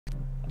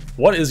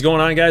What is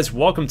going on, guys?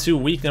 Welcome to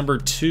week number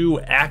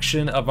 2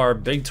 action of our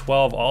Big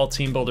 12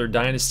 All-Teambuilder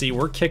Dynasty.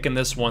 We're kicking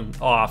this one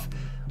off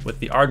with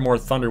the Ardmore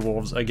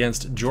Thunderwolves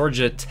against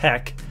Georgia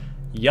Tech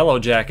Yellow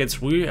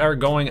Jackets. We are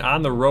going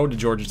on the road to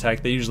Georgia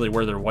Tech. They usually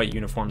wear their white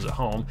uniforms at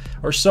home,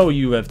 or so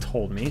you have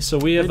told me. So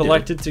we have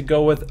elected to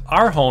go with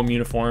our home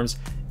uniforms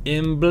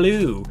in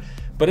blue.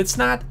 But it's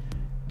not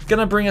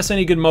gonna bring us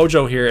any good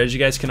mojo here, as you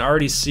guys can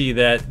already see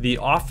that the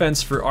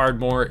offense for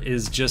Ardmore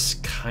is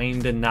just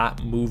kind of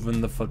not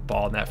moving the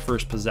football in that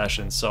first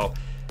possession. So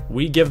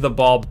we give the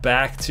ball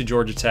back to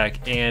Georgia Tech,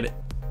 and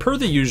per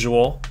the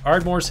usual,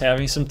 Ardmore's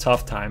having some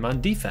tough time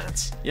on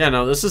defense. Yeah,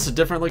 no, this is a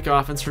different look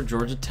offense for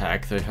Georgia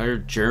Tech. They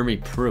hired Jeremy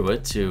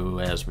Pruitt, who,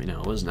 as we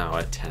know, is now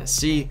at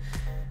Tennessee.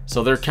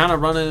 So they're kind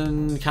of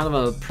running kind of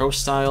a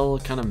pro-style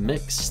kind of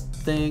mixed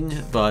thing,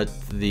 but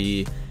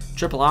the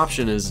triple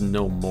option is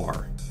no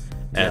more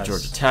at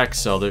Georgia Tech,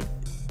 so they're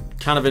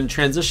kind of in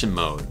transition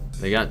mode.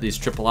 They got these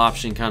triple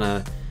option kind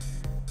of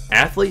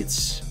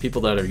athletes,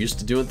 people that are used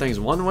to doing things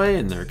one way,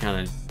 and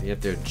they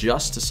have to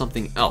adjust to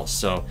something else.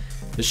 So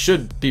this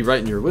should be right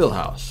in your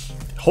wheelhouse.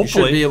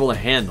 Hopefully, you should be able to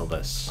handle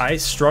this. I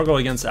struggle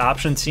against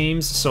option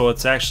teams, so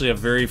it's actually a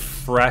very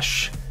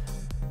fresh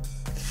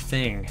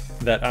thing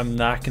that I'm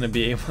not going to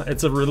be able.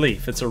 It's a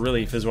relief. It's a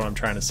relief, is what I'm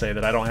trying to say.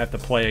 That I don't have to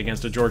play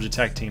against a Georgia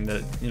Tech team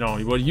that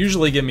would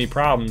usually give me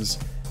problems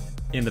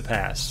in the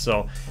past.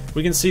 So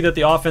we can see that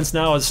the offense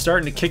now is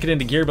starting to kick it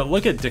into gear, but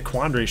look at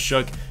DeQuandre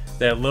Shook,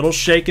 that little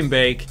shake and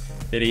bake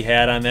that he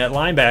had on that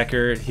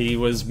linebacker. He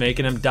was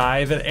making him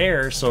dive at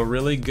air, so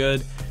really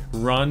good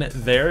run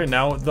there. And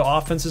now the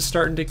offense is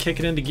starting to kick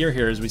it into gear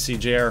here as we see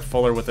J.R.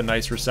 Fuller with a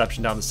nice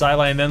reception down the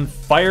sideline, and then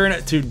firing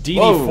it to D.D.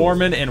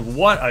 Foreman, and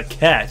what a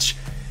catch.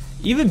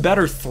 Even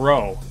better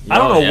throw. I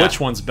don't know which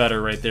one's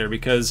better right there,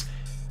 because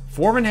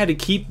Foreman had to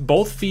keep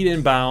both feet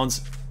in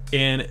bounds,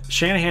 and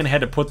Shanahan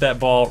had to put that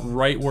ball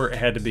right where it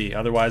had to be.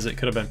 Otherwise, it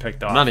could have been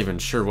picked off. I'm not even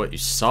sure what you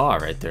saw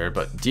right there,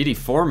 but D.D.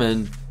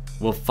 Foreman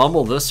will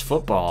fumble this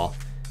football.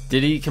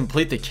 Did he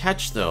complete the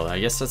catch, though?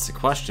 I guess that's the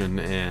question.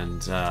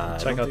 And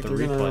check out the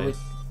replay.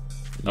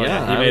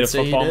 Yeah, he made a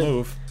football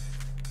move.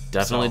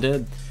 Definitely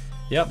did.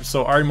 Yep,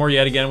 so Ardmore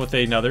yet again with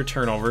another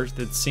turnover.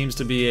 That seems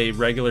to be a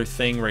regular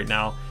thing right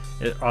now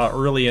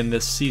early in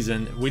this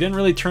season. We didn't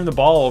really turn the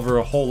ball over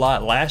a whole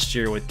lot last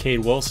year with Cade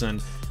Wilson.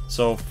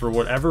 So for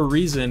whatever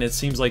reason, it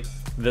seems like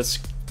this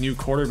new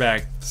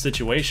quarterback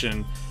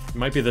situation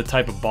might be the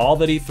type of ball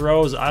that he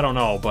throws. I don't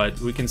know, but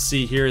we can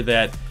see here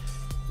that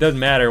it doesn't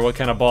matter what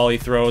kind of ball he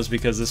throws,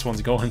 because this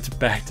one's going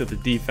back to the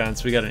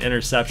defense. We got an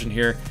interception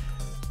here.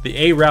 The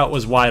A route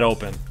was wide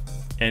open,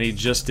 and he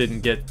just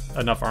didn't get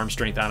enough arm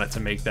strength on it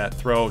to make that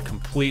throw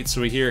complete.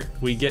 So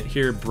we get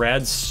here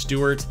Brad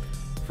Stewart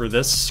for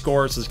this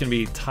score. So it's going to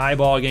be a tie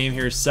ball game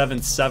here,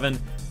 7-7.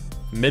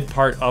 Mid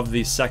part of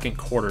the second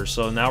quarter.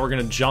 So now we're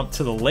going to jump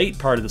to the late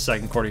part of the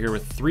second quarter here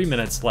with 3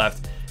 minutes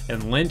left,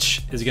 and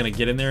Lynch is going to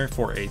get in there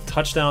for a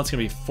touchdown. It's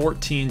going to be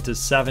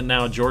 14-7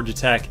 now, Georgia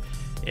Tech,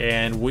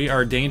 and we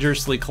are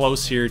dangerously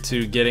close here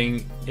to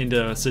getting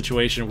into a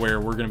situation where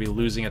we're going to be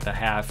losing at the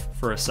half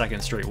for a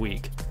second straight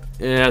week.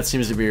 Yeah, it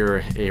seems to be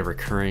a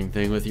recurring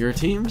thing with your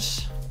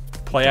teams.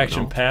 Play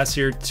action pass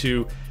here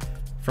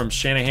from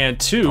Shanahan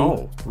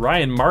to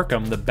Ryan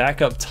Markham, the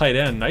backup tight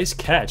end. Nice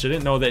catch. I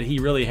didn't know that he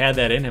really had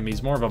that in him.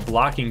 He's more of a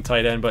blocking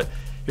tight end, but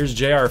here's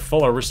J.R.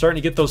 Fuller. We're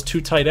starting to get those two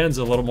tight ends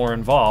a little more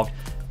involved.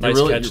 Nice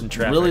catch in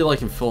traffic. Really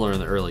liking Fuller in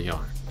the early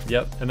going.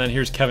 Yep, and then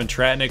here's Kevin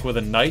Tratnick with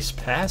a nice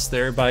pass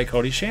there by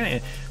Cody Shanahan.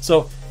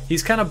 So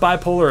he's kind of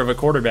bipolar of a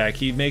quarterback.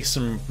 He makes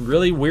some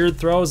really weird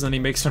throws, and then he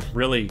makes some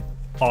really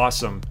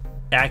awesome,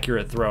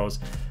 accurate throws.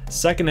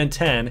 2nd and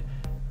 10.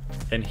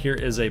 And here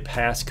is a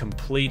pass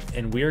complete,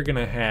 and we are going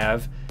to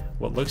have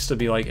what looks to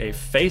be like a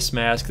face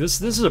mask.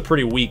 This is a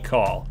pretty weak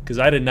call, because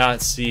I did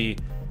not see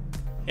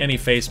any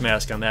face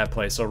mask on that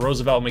play. So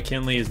Roosevelt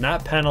McKinley is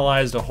not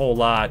penalized a whole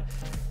lot,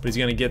 but he's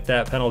going to get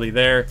that penalty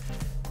there.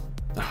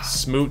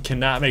 Smoot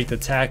cannot make the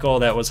tackle.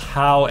 That was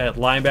Howe at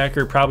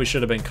linebacker. Probably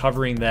should have been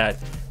covering that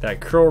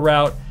curl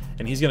route,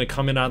 and he's going to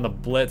come in on the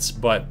blitz,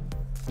 but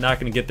not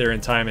going to get there in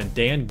time. And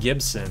Dan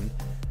Gibson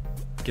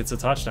gets a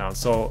touchdown.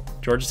 So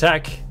Georgia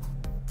Tech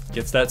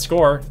gets that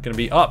score. Going to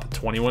be up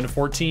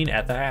 21-14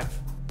 at the half.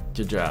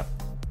 Good job.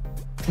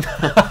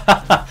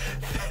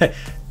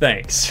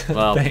 Thanks.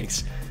 Well,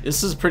 thanks.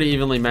 This is a pretty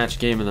evenly matched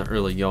game in the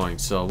early going,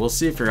 so we'll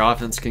see if your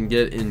offense can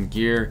get in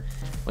gear.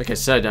 Like I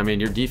said, I mean,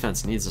 your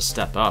defense needs to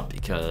step up,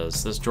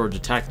 because this Georgia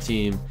Tech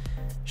team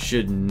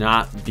should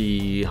not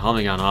be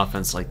humming on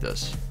offense like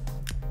this.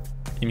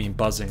 You mean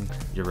buzzing?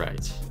 You're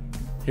right.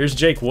 Here's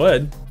Jake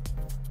Wood.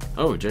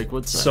 Oh, Jake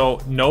Wood.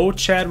 So no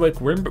Chadwick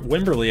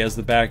Wimberly as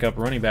the backup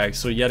running back.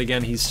 So yet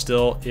again, he's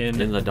still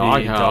in the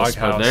doghouse.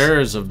 But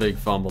there's a big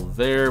fumble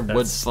there.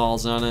 Wood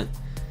falls on it.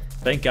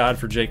 Thank God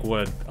for Jake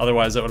Wood.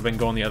 Otherwise, that would have been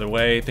going the other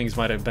way. Things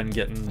might have been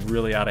getting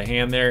really out of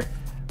hand there.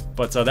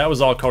 But that was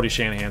all Cody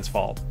Shanahan's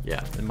fault.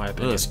 Yeah, in my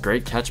opinion. This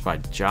great catch by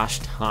Josh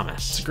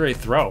Thomas. It's a great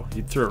throw.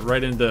 He threw it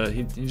right into.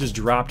 He just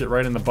dropped it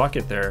right in the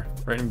bucket there,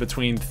 right in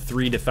between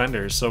 3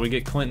 defenders. So we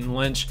get Clinton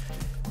Lynch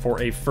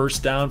for a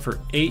first down for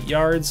 8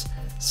 yards.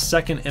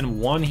 2nd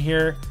and 1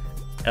 here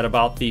at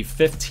about the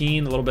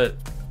 15, a little bit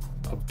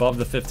above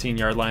the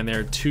 15-yard line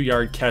there.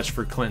 2-yard catch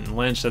for Clinton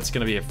Lynch. That's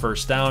going to be a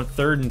first down.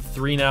 3rd and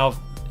 3 now.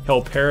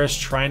 Hill Parrish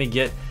trying to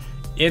get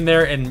in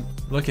there, and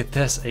look at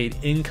this, an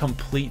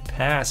incomplete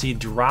pass. He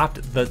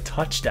dropped the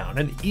touchdown,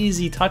 an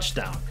easy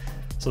touchdown.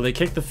 So they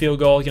kick the field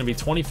goal. It's going to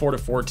be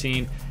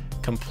 24-14.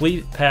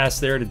 Complete pass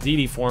there to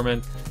Dede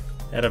Foreman.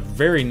 Had a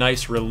very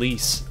nice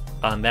release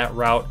on that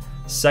route.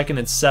 2nd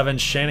and 7.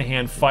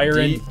 Shanahan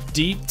firing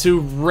deep to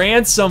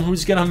Ransom,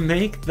 who's going to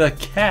make the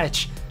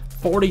catch.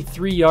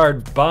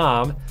 43-yard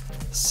bomb.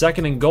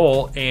 2nd and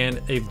goal,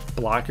 and a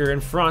blocker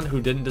in front who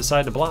didn't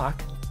decide to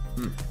block.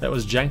 That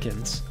was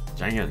Jenkins.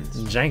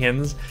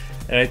 And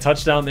a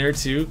touchdown there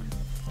to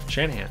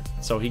Shanahan.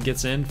 So he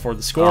gets in for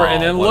the score.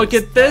 And then look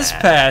at this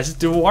pass.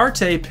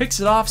 Duarte picks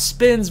it off,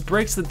 spins,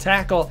 breaks the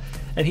tackle,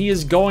 and he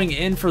is going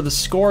in for the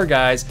score,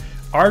 guys.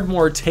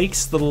 Ardmore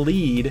takes the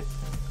lead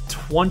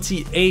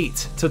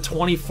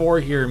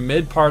 28-24 here,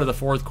 mid part of the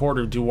 4th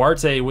quarter.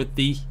 Duarte with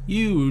the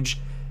huge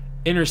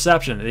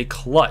interception, a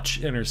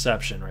clutch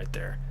interception right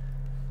there.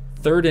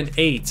 3rd and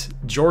 8.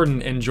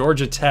 Jordan and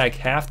Georgia Tech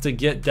have to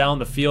get down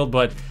the field,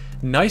 but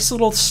nice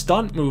little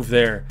stunt move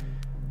there.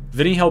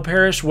 Vinny Hill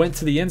Parrish went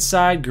to the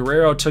inside.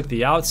 Guerrero took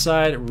the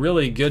outside.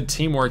 Really good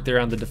teamwork there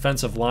on the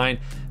defensive line.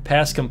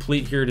 Pass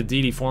complete here to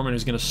Dede Foreman,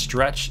 who's going to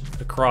stretch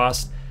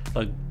across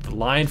the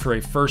line for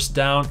a first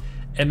down.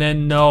 And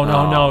then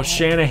no.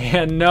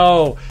 Shanahan,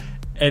 no.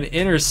 An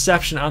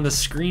interception on the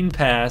screen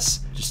pass.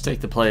 Just take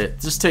that play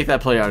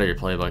out of your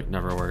playbook.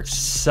 Never works.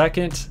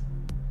 2nd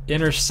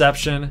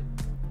interception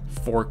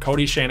for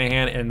Cody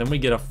Shanahan, and then we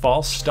get a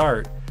false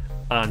start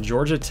on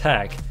Georgia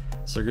Tech.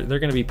 So they're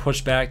going to be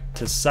pushed back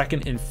to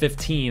 2nd and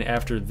 15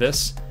 after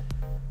this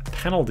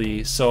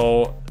penalty.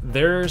 So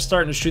they're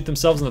starting to shoot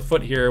themselves in the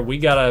foot here. We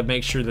got to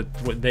make sure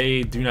that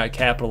they do not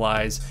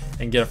capitalize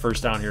and get a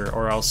first down here,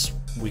 or else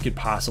we could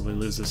possibly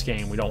lose this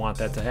game. We don't want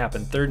that to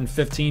happen. 3rd and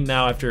 15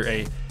 now after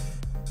a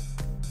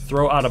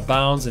throw out of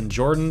bounds, and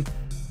Jordan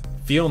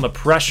feeling the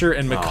pressure,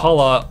 and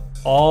McCullough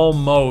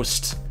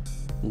almost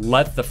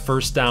let the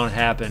first down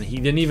happen. He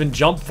didn't even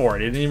jump for it.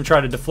 He didn't even try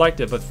to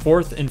deflect it. But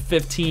 4th and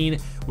 15,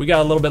 we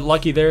got a little bit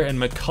lucky there, and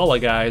McCullough,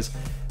 guys,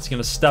 is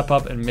going to step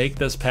up and make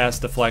this pass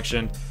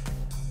deflection.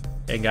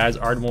 And, guys,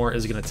 Ardmore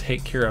is going to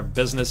take care of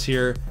business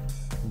here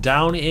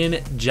down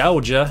in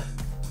Georgia.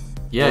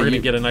 Yeah, we're going to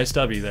get a nice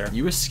W there.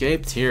 You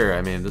escaped here.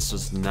 I mean, this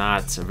was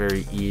not a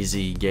very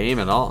easy game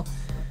at all.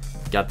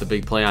 Got the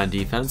big play on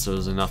defense, so it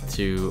was enough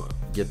to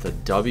get the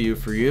W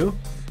for you.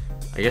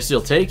 I guess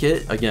you'll take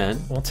it again.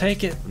 We'll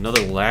take it.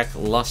 Another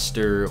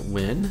lackluster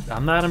win.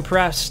 I'm not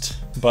impressed,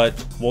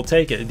 but we'll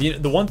take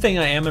it. The one thing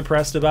I am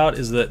impressed about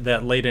is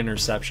that late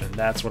interception.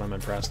 That's what I'm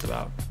impressed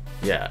about.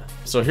 Yeah.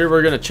 So here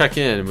we're going to check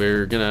in.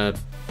 We're going to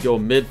go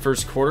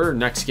mid-first quarter.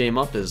 Next game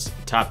up is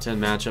top 10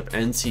 matchup,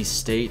 NC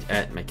State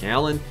at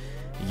McAllen.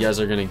 You guys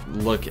are going to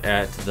look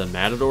at the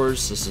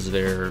Matadors. This is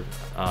their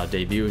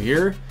debut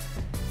here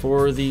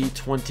for the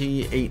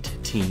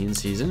 2018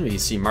 season. We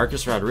see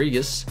Marcus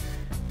Rodriguez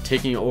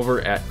taking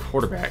over at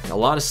quarterback. A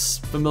lot of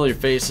familiar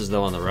faces,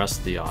 though, on the rest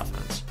of the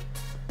offense.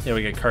 Yeah,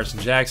 we got Carson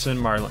Jackson,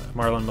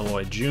 Marlon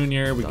Malloy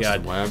Jr., we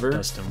got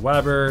Dustin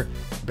Weber,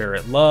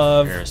 Barrett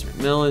Love, Harris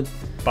McMillan,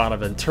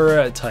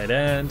 Bonaventura at tight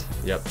end.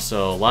 Yep,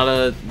 so a lot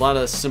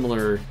of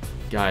similar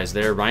guys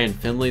there. Ryan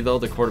Finley, though,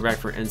 the quarterback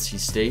for NC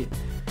State,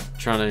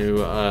 trying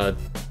to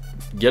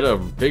get a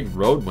big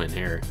road win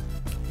here.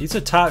 He's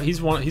a top. He's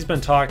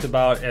been talked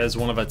about as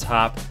one of a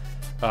top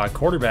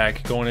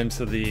quarterback going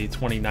into the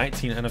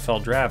 2019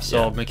 NFL draft.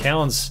 So yeah.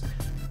 McAllen's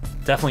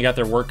definitely got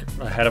their work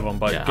ahead of them.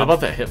 But yeah, how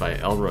about that hit by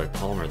Elroy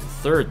Palmer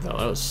III, though?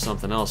 That was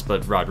something else.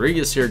 But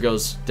Rodriguez here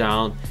goes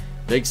down,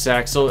 big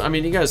sack. So I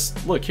mean, you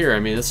guys look here. I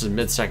mean, this is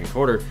mid-second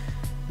quarter.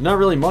 Not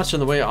really much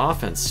in the way of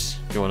offense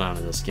going on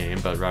in this game,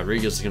 but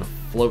Rodriguez is going to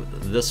float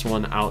this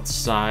one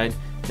outside.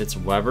 Hits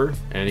Weber,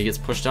 and he gets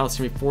pushed out. It's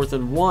going to be 4th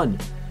and 1.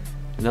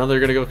 And now they're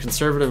going to go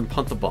conservative and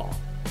punt the ball.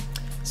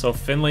 So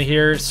Finley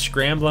here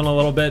scrambling a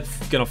little bit,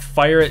 going to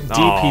fire it deep.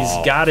 Oh.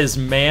 He's got his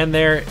man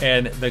there,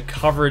 and the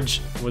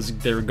coverage was,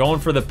 they were going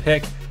for the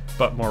pick,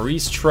 but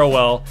Maurice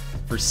Trowell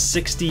for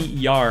 60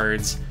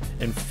 yards,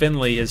 and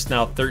Finley is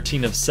now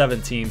 13 of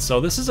 17.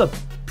 So this is a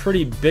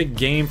pretty big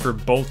game for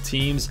both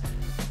teams.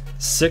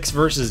 6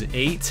 versus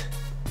 8.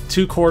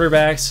 2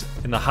 quarterbacks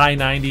in the high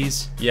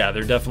 90s. Yeah,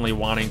 they're definitely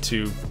wanting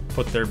to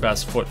put their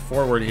best foot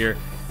forward here.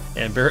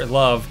 And Barrett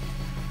Love,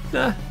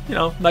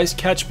 nice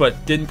catch,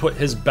 but didn't put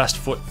his best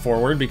foot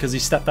forward because he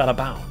stepped out of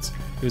bounds.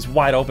 He was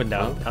wide open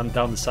down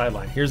the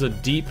sideline. Here's a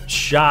deep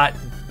shot.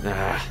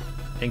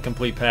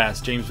 Incomplete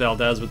pass. James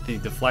Valdez with the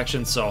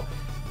deflection. So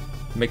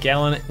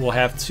McAllen will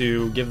have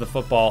to give the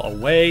football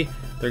away.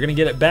 They're going to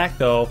get it back,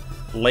 though,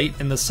 late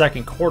in the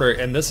second quarter,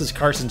 and this is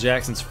Carson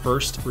Jackson's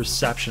first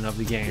reception of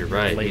the game. You're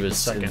right. He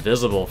was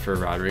invisible for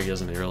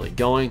Rodriguez in the early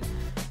going.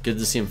 Good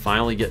to see him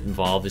finally get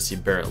involved. You see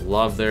Barrett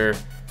Love there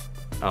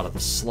out of the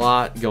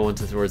slot, going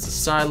towards the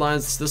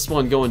sidelines. This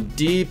one going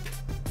deep.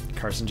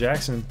 Carson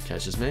Jackson.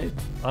 Catch is made.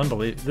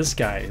 Unbelievable. This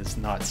guy is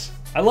nuts.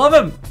 I love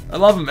him. I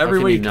love him every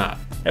week. Not?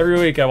 Every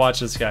week I watch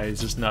this guy. He's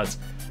just nuts.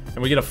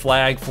 And we get a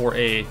flag for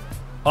a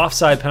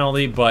offside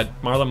penalty, but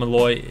Marlon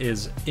Malloy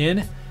is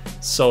in,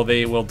 so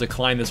they will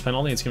decline this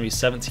penalty. It's going to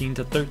be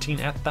 17-13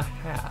 at the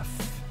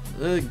half.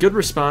 Good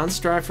response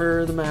drive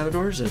for the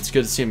Matadors. It's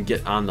good to see him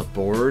get on the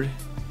board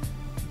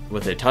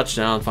with a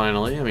touchdown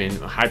finally. I mean,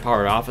 a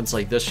high-powered offense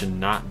like this should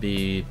not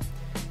be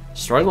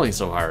struggling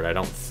so hard, I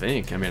don't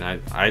think. I mean,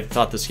 I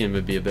thought this game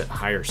would be a bit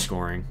higher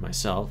scoring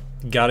myself.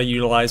 Got to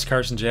utilize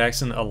Carson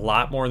Jackson a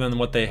lot more than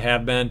what they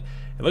have been.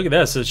 And look at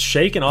this. It's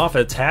shaking off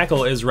a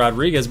tackle is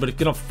Rodriguez, but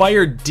it's going to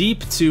fire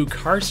deep to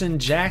Carson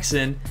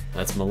Jackson.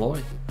 That's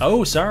Malloy.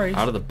 Oh, sorry.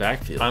 Out of the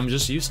backfield. I'm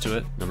just used to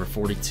it. Number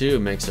 42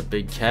 makes a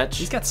big catch.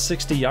 He's got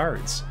 60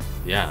 yards.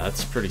 Yeah,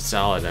 that's pretty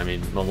solid. I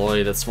mean,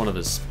 Malloy, that's one of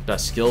his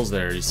best skills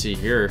there. You see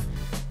here,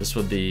 this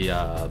would be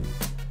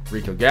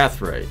Rico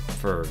Gathright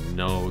for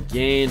no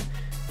gain.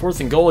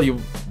 4th and goal,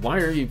 why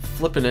are you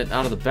flipping it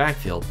out of the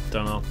backfield?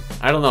 Don't know.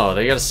 I don't know.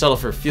 They got to settle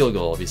for a field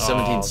goal. It'll be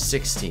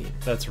 17-16.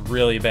 That's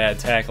really bad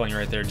tackling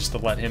right there, just to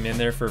let him in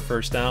there for a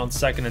first down.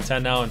 2nd and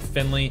 10 now, and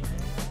Finley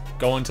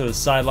going to the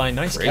sideline.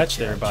 Nice catch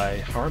there by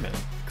Harmon.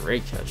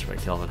 Great catch by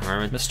Kelvin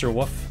Harmon. Mr.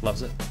 Wolf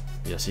loves it.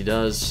 Yes, he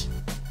does.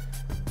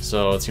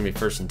 So it's going to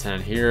be 1st and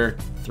 10 here.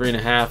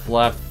 3.5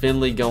 left.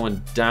 Finley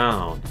going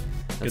down.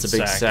 That's a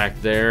big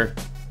sack there.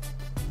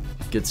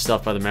 Good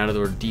stuff by the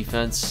Matador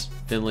defense.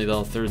 Finley,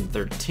 though, 3rd and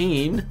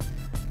 13.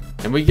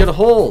 And we get a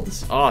hold.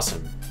 It's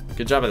awesome.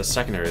 Good job by the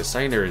secondary. The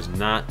secondary has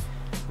not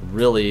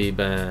really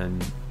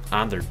been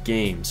on their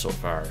game so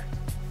far.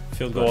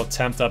 Field goal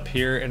attempt up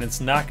here, and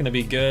it's not going to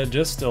be good.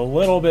 Just a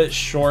little bit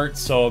short.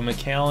 So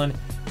McAllen,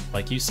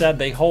 like you said,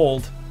 they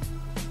hold.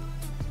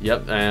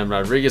 Yep, and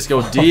Rodriguez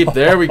go deep.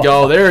 There we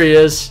go. There he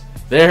is.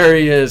 There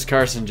he is,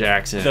 Carson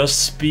Jackson. The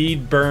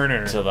speed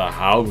burner. To the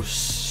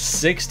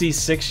house.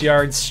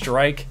 66-yard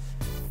strike.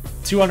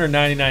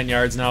 299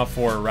 yards now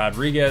for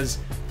Rodriguez.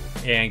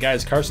 And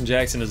guys, Carson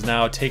Jackson has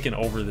now taken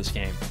over this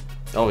game.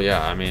 Oh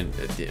yeah, I mean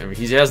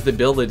he has the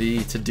ability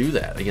to do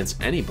that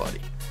against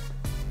anybody.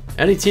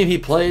 Any team he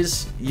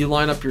plays, you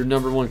line up your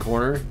number 1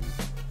 corner,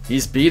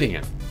 he's beating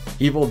him.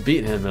 He will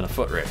beat him in a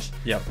foot race.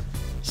 Yep.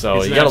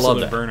 So you gotta love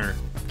that. Burner.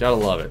 Gotta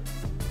love it.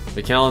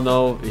 McAllen,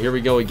 though, here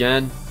we go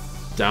again.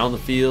 Down the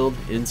field,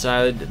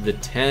 inside the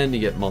 10 to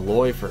get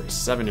Malloy for a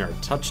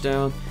 7-yard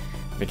touchdown.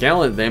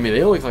 McAllen,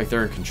 they look like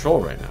they're in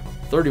control right now.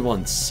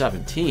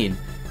 31-17.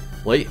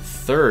 Late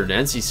 3rd.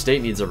 NC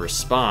State needs a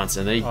response,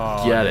 and they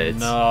get it.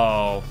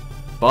 No.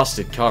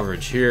 Busted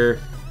coverage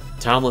here.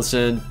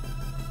 Tomlinson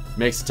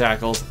makes the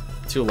tackle.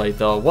 Too late,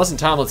 though. It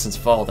wasn't Tomlinson's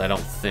fault, I don't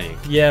think.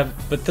 Yeah,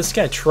 but this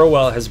guy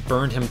Trowell has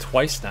burned him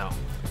twice now.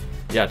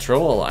 Yeah,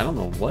 Trowell, I don't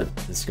know what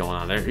is going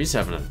on there. He's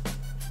having a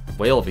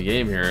whale of a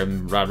game here.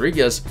 And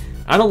Rodriguez,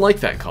 I don't like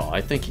that call.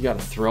 I think you got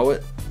to throw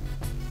it,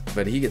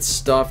 but he gets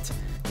stuffed.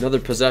 Another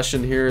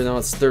possession here. Now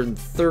it's 3rd and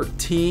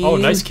 13. Oh,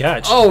 nice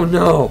catch. Oh,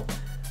 no.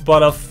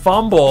 But a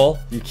fumble.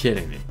 You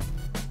kidding me?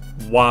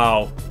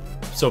 Wow.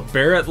 So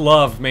Barrett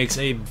Love makes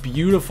a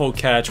beautiful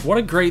catch. What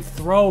a great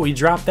throw. He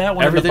dropped that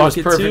one Everything in the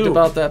bucket, was perfect too.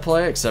 about that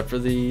play except for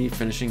the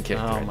finishing kick.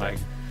 Oh, right my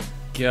there.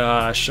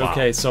 gosh. Wow.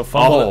 Okay, so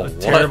fumble.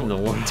 What in the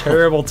world?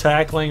 Terrible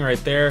tackling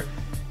right there.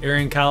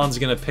 Aaron Collins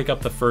going to pick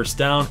up the first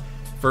down.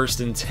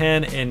 1st and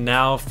 10, and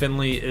now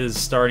Finley is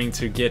starting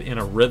to get in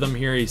a rhythm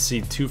here. You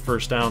see 2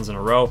 first downs in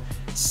a row.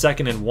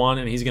 2nd and 1,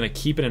 and he's going to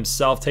keep it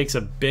himself. Takes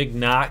a big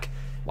knock,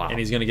 and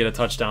he's going to get a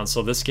touchdown.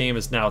 So this game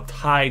is now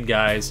tied,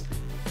 guys,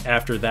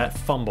 after that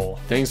fumble.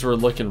 Things were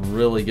looking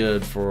really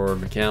good for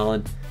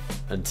McAllen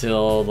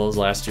until those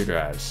last 2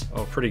 drives.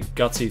 Oh, pretty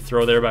gutsy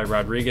throw there by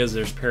Rodriguez.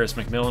 There's Paris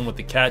McMillan with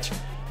the catch.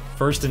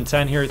 1st and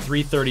 10 here,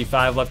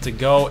 3:35 left to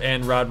go,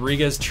 and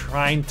Rodriguez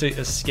trying to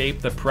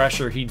escape the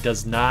pressure. He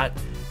does not.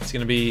 It's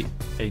going to be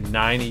a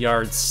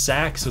 9-yard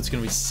sack, so it's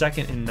going to be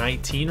 2nd and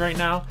 19 right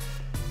now.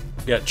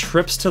 We got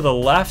trips to the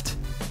left.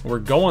 We're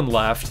going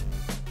left.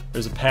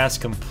 There's a pass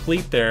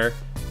complete there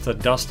to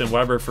Dustin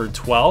Weber for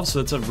 12, so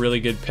that's a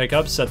really good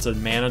pickup. Sets up a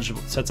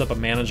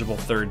manageable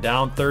 3rd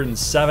down. 3rd and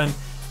 7,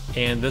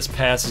 and this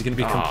pass is going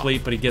to be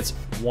complete, but he gets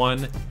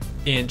 1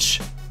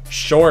 inch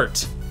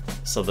short.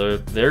 So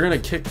they're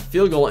going to kick the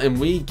field goal, and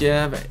we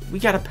got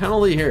a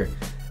penalty here.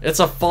 It's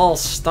a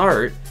false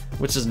start,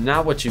 which is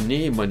not what you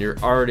need when you're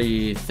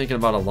already thinking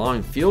about a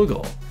long field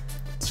goal.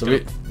 So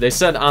they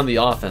said on the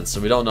offense,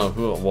 so we don't know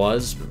who it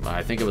was.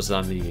 I think it was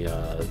on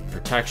the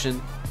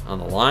protection on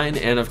the line.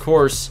 And, of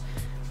course,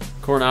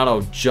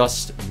 Coronado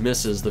just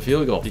misses the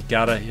field goal. You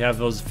got to have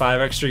those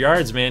 5 extra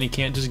yards, man. You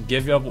can't just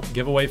give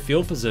away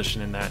field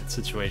position in that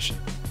situation.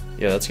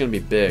 Yeah, that's going to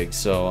be big.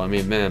 So, I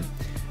mean, man,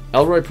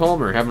 Elroy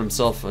Palmer having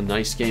himself a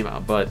nice game,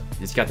 but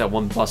he's got that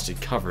one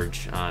busted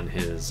coverage on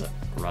his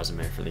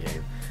resume for the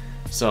game.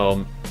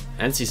 So,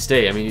 NC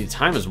State, I mean,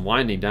 time is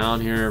winding down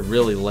here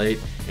really late,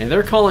 and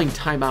they're calling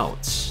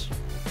timeouts.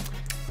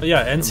 But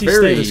yeah, NC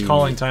State is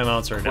calling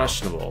timeouts right now.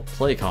 Questionable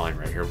play calling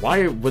right here.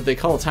 Why would they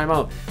call a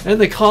timeout? And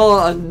they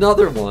call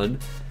another one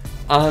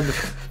on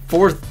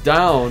 4th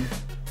down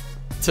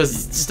to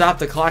stop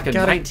the clock in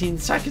 19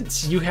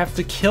 seconds. You have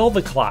to kill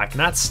the clock,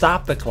 not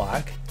stop the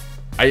clock.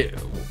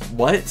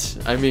 What?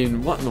 I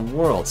mean, what in the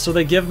world? So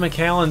they give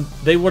McAllen,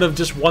 they would have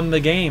just won the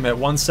game at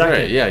 1 second.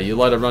 Right, yeah, you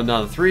let it run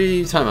down to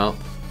 3, timeout.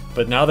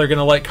 But now they're going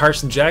to let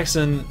Carson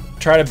Jackson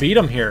try to beat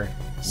him here.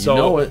 So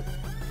you know it.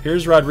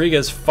 Here's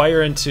Rodriguez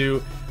fire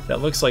into,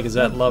 that looks like, is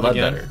that Love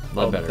again?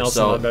 Ledbetter.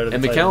 So,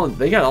 and McAllen,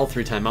 they got all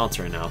 3 timeouts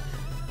right now.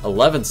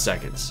 11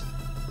 seconds.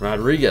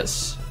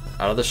 Rodriguez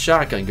out of the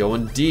shotgun,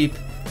 going deep.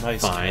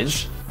 Nice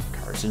finds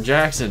Carson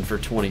Jackson for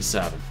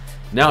 27.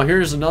 Now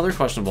here's another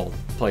questionable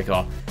play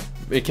call.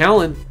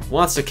 McAllen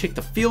wants to kick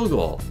the field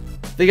goal.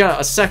 They got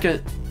a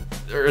second,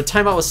 or a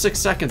timeout with 6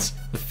 seconds.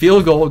 The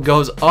field goal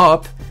goes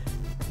up.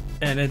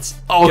 And it's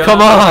come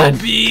on!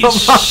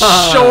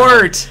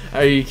 Short!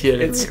 Are you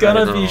kidding? It's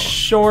gonna be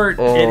short.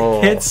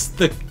 It hits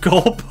the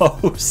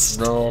goalpost.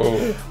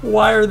 No.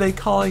 Why are they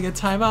calling a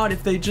timeout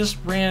if they just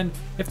ran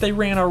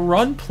a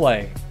run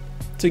play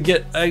to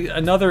get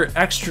another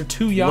extra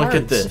 2 yards?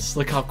 Look at this.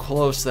 Look how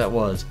close that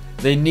was.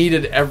 They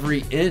needed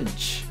every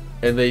inch,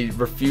 and they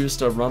refused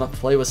to run a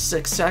play with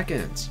 6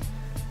 seconds.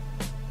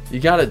 You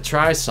gotta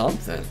try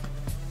something.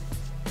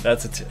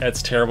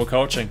 That's terrible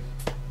coaching.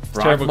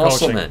 Brock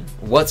Musselman,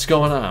 what's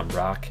going on,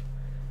 Brock?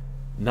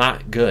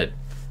 Not good.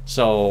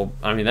 So,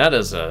 I mean,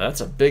 that's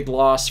a big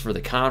loss for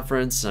the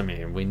conference. I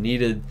mean, we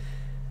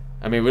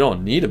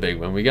don't need a big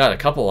win. We got a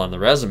couple on the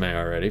resume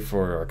already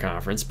for our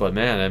conference. But,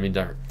 man, I mean,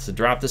 to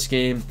drop this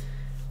game,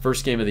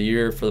 first game of the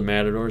year for the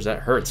Matadors, that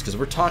hurts. Because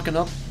we're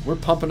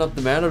pumping up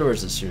the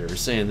Matadors this year. We're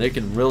saying they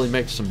can really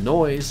make some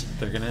noise.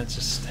 They're going to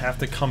just have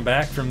to come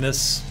back from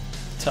this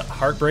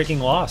heartbreaking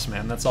loss,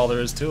 man. That's all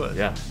there is to it.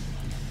 Yeah.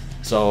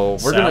 So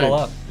we're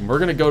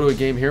gonna go to a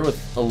game here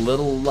with a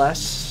little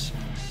less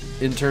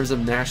in terms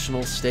of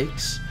national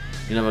stakes.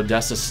 You know,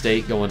 Odessa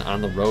State going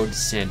on the road to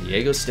San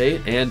Diego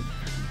State, and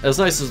as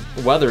nice as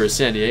weather as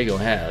San Diego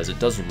has, it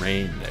does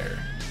rain there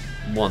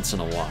once in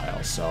a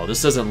while. So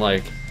this isn't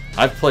like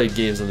I've played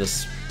games on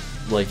this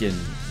like in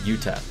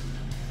UTEP,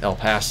 El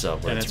Paso,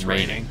 where and it's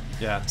raining.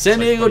 Yeah. San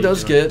Diego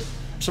does get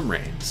some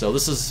rain, so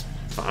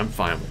I'm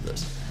fine with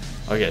this.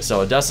 Okay, so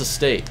Odessa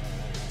State,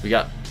 we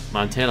got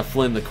Montana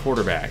Flynn, the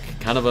quarterback.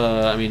 Kind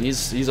of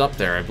he's up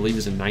there. I believe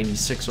he's a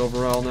 96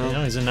 overall now.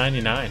 No, he's a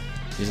 99.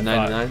 He's a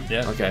 99?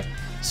 Yeah. Okay.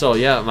 So,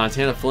 yeah,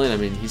 Montana Flynn, I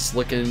mean, he's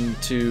looking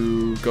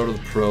to go to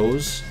the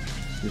pros.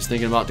 He was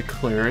thinking about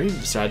declaring,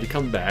 decided to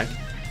come back.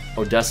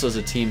 Odessa's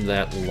a team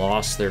that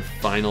lost their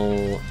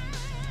final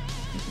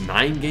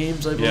 9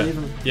 games, I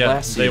believe,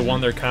 last season. They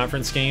won their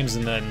conference games,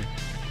 and then,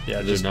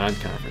 their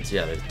non-conference.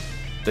 Yeah,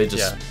 they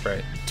just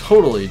right.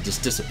 totally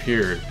just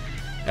disappeared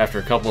after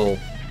a couple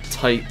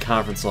tight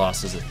conference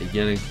losses at the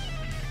beginning.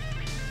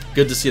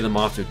 Good to see them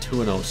off to a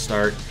 2-0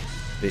 start.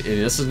 And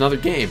this is another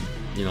game.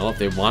 You know, if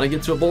they want to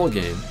get to a bowl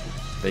game,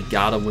 they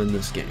gotta win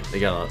this game.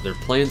 They're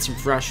playing some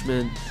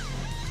freshmen,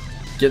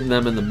 getting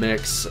them in the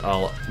mix.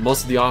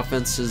 Most of the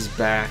offense is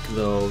back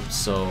though,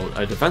 so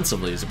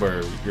defensively is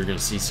where you're going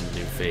to see some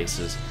new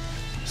faces.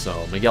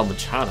 So Miguel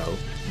Machado,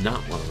 not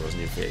one of those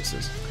new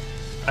faces.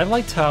 I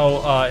liked how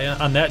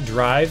on that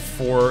drive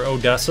for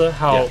Odessa,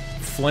 how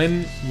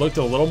Flynn looked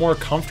a little more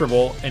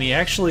comfortable, and he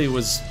actually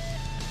was.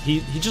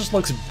 He just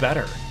looks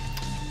better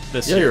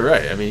this year. Yeah, you're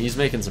right. I mean, he's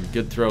making some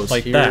good throws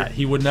like here. that.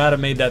 He would not have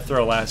made that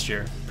throw last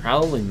year.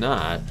 Probably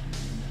not.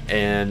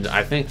 And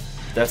I think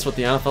that's what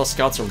the NFL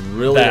scouts are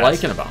really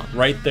liking about him.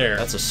 Right there.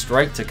 That's a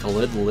strike to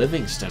Khalid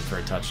Livingston for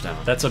a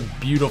touchdown. That's a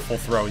beautiful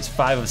throw. He's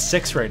 5 of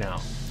 6 right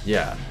now.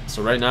 Yeah.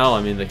 So right now,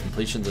 I mean, the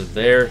completions are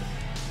there.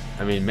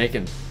 I mean,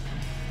 making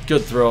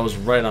good throws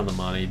right on the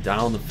money,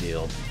 down the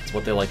field. It's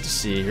what they like to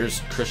see. Here's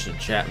Christian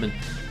Chapman.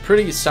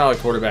 Pretty solid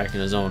quarterback in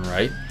his own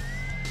right.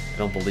 I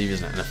don't believe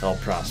he's an NFL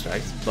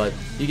prospect, but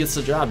he gets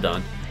the job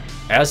done.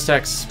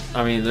 Aztecs,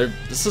 I mean,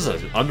 this is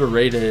an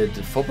underrated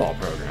football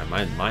program,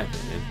 in my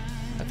opinion.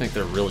 I think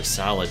they're really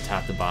solid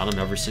top to bottom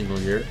every single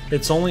year.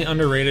 It's only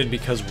underrated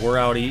because we're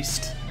out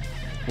east.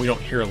 We don't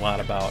hear a lot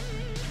about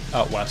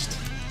out west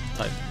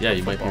type. Yeah,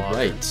 you might be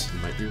right. You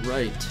might be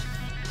right.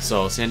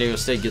 So San Diego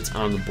State gets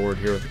on the board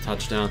here with a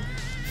touchdown.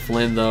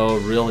 Flynn, though,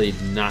 really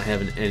not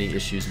having any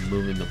issues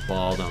moving the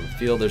ball down the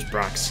field. There's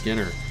Brock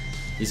Skinner.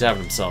 He's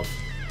having himself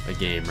a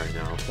game right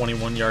now.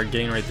 21-yard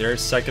gain right there,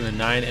 2nd and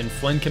 9, and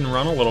Flynn can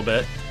run a little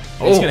bit.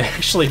 He's going to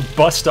actually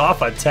bust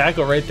off a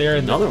tackle right there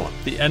in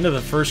the end of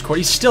the first quarter.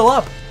 He's still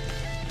up.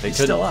 They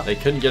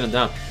couldn't get him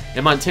down.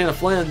 And Montana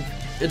Flynn,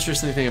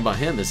 interesting thing about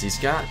him is he's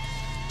got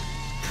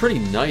pretty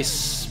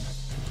nice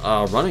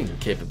running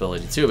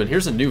capability too. And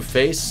here's a new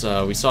face.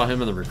 We saw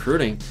him in the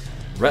recruiting,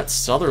 Rhett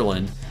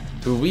Sutherland,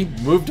 who we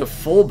moved to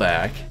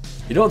fullback.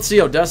 You don't see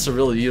Odessa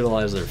really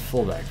utilize their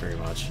fullback very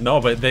much. No,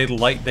 but they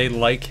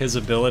like his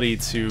ability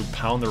to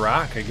pound the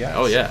rock, I guess.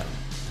 Oh yeah.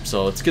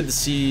 So it's good to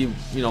see,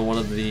 one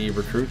of the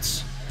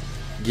recruits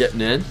getting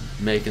in,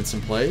 making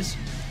some plays.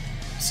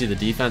 See the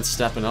defense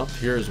stepping up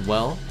here as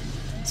well.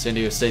 San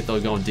Diego State,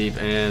 though, going deep,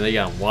 and they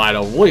got wide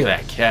open. Look at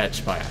that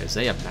catch by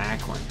Isaiah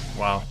McAllen.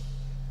 Wow.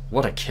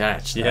 What a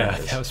catch that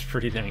is. That was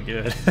pretty dang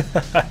good.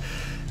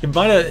 It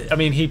might have,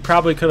 he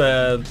probably could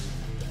have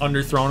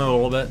underthrown it a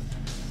little bit.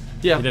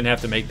 Yeah. He didn't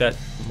have to make that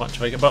much.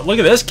 But look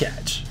at this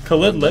catch.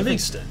 Khalid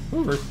Livingston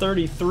for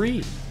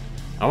 33.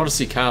 I want to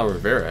see Kyle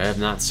Rivera. I have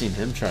not seen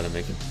him try to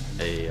make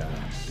a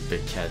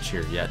big catch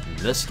here yet in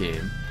this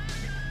game.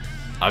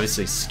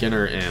 Obviously,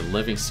 Skinner and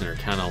Livingston are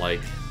kind of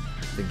like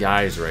the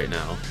guys right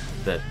now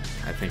that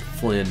I think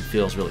Flynn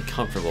feels really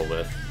comfortable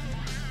with.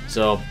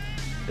 So,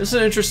 this is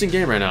an interesting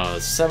game right now.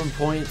 It's 7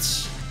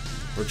 points.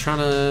 We're trying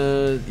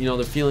to,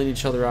 they're feeling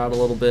each other out a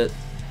little bit.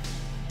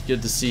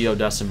 Good to see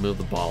Odessa move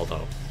the ball,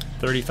 though.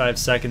 35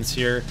 seconds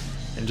here,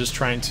 and just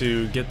trying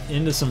to get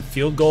into some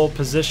field goal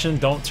position.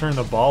 Don't turn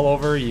the ball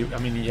over. You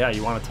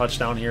want a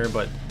touchdown here,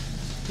 but,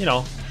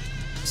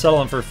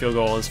 settling for a field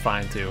goal is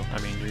fine, too. I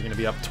mean, you're going to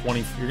be up 20.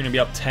 You're going to be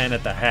up 10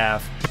 at the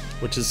half,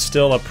 which is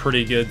still a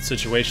pretty good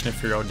situation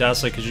if you're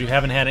Odessa, because you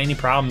haven't had any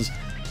problems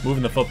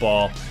moving the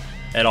football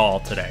at all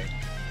today.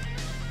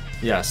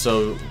 Yeah,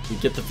 so we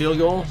get the field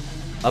goal,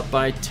 up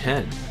by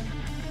 10.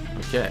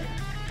 Okay.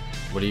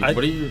 What do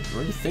you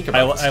think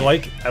about this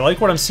game? I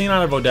like what I'm seeing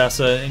out of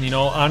Odessa, and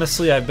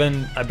honestly, I've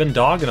been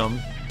dogging them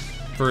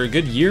for a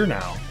good year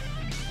now.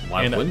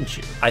 Why wouldn't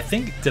you? I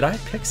think I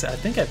picked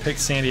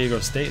San Diego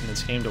State in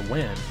this game to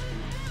win.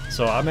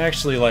 So I'm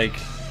actually like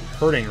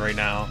hurting right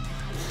now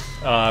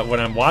when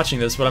I'm watching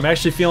this, but I'm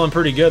actually feeling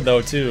pretty good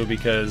though too,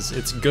 because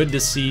it's good to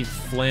see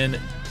Flynn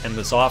and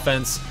this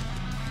offense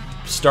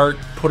start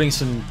putting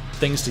some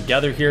things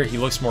together here. He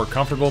looks more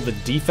comfortable. The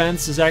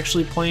defense is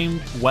actually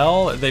playing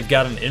well. They've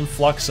got an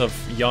influx of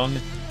young,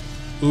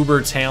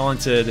 uber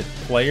talented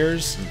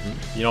players.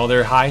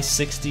 They're high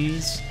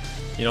 60s.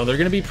 They're going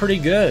to be pretty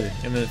good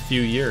in a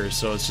few years.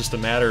 So it's just a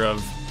matter of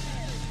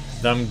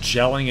them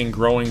gelling and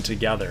growing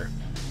together.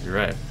 You're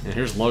right. And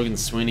here's Logan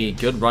Sweeney,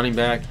 good running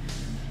back,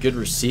 good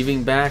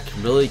receiving back.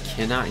 Really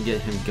cannot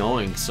get him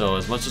going. So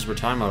as much as we're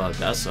talking about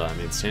Odessa, I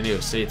mean, San Diego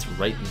State's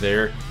right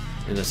there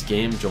in this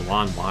game.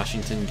 Jawan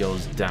Washington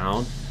goes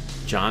down.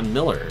 John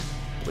Miller,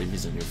 I believe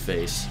he's a new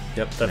face.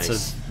 Yep, that's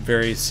a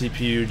very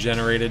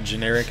CPU-generated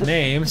generic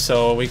name,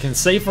 so we can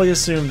safely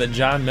assume that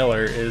John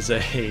Miller is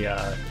a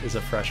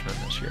freshman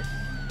this year.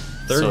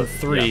 Third and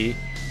 3, yeah.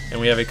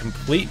 And we have a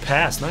complete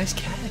pass. Nice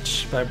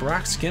catch by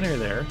Brock Skinner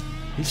there.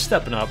 He's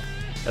stepping up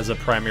as a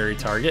primary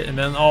target, and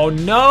then oh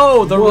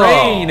no, the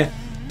rain!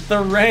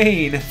 The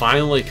rain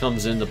finally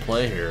comes into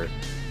play here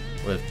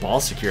with ball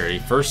security.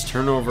 First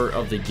turnover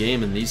of the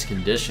game in these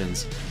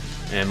conditions.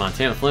 And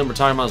Montana Flynn, we're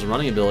talking about his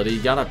running ability.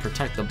 You got to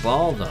protect the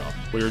ball, though.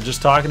 We were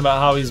just talking about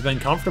how he's been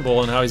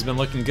comfortable and how he's been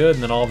looking good,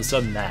 and then all of a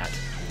sudden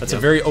that's a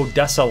very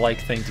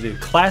Odessa-like thing to do.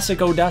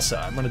 Classic Odessa.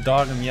 I'm going to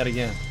dog him yet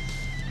again.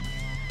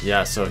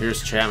 Yeah, so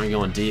here's Chapman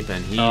going deep,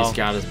 and he's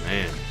got his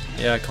man.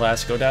 Yeah,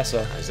 classic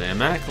Odessa. Isaiah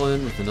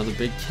McAllen with another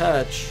big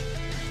catch.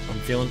 I'm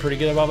feeling pretty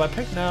good about my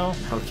pick now.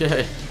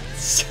 Okay.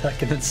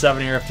 2nd and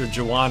 7 here after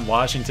Jawan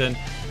Washington.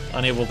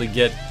 Unable to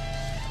get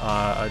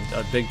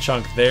a big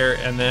chunk there,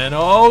 and then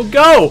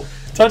go!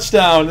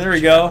 Touchdown! There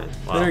we go.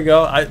 Wow. There we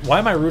go. Why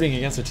am I rooting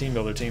against a team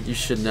builder team? You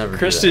should never.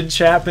 Kristen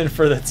Chapman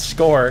for the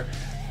score,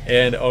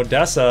 and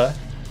Odessa,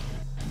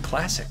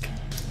 classic.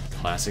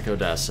 Classic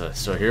Odessa.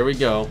 So here we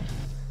go.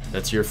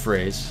 That's your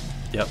phrase.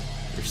 Yep.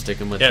 You're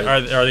sticking with it. it.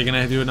 Are they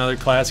going to do another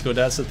classic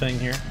Odessa thing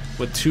here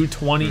with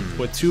 2:20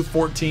 with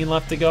 2:14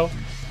 left to go?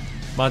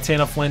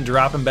 Montana Flynn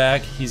dropping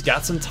back. He's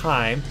got some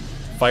time.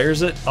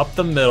 Fires it up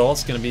the middle.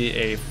 It's going to be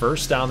a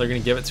first down. They're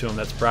going to give it to him.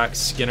 That's Brock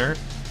Skinner.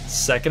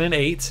 2nd and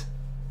 8.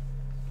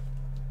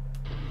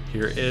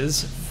 Here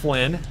is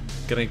Flynn.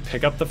 Going to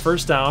pick up the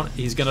first down.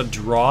 He's going to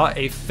draw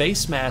a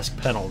face mask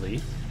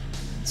penalty.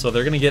 So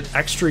they're going to get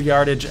extra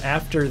yardage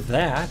after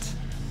that.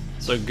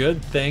 So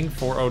good thing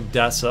for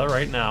Odessa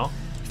right now.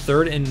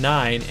 3rd and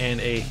 9, and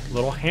a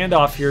little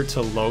handoff here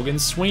to Logan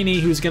Sweeney,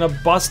 who's going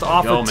to bust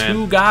off of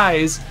 2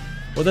 guys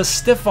with a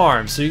stiff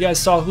arm. So you guys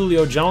saw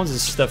Julio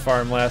Jones' stiff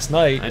arm last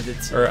night,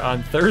 or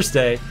on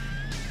Thursday,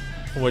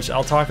 which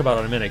I'll talk about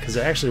in a minute because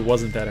it actually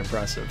wasn't that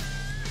impressive.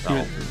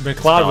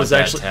 McLeod was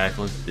actually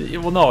tackling.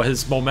 Well, no,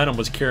 his momentum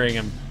was carrying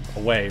him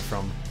away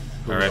from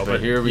Julio. All right, but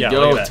here we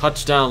go.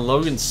 Touchdown,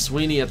 Logan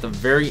Sweeney at the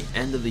very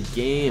end of the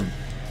game.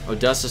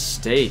 Odessa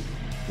State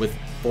with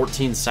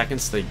 14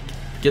 seconds. They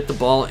get the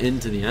ball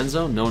into the end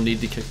zone. No need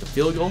to kick the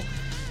field goal.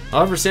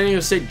 However, San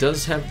Diego State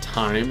does have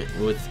time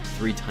with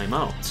 3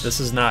 timeouts. This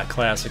is not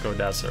classic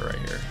Odessa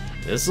right here.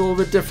 This is a little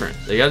bit different.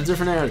 They got a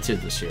different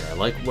attitude this year. I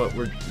like what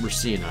we're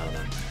seeing out of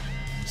them.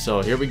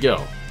 So here we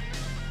go.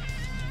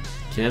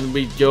 Can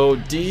we go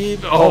deep?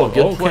 Oh,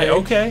 good play.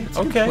 Okay.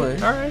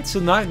 All right, so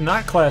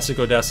not classic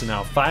Odessa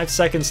now. 5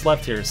 seconds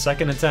left here.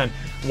 2nd and 10.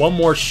 One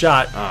more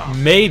shot.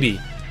 Maybe.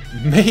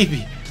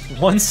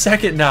 1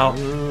 second now.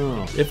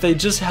 If they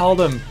just held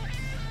him.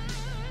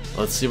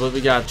 Let's see what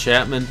we got.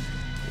 Chapman.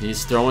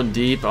 He's throwing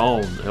deep.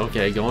 Oh,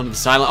 okay. Going to the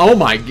sideline. Oh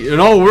my!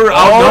 No, we're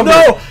out.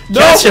 No!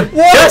 Catch him!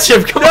 What? Catch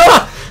him! Come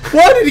on!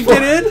 What did he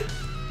get in?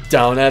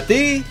 Down at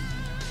the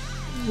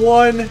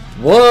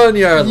 1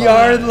 yard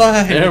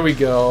line. There we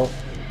go.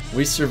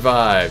 We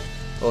survived.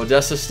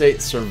 Odessa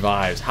State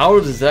survives. How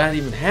does that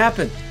even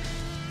happen?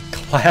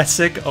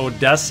 Classic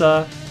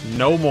Odessa,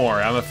 no more.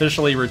 I'm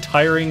officially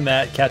retiring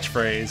that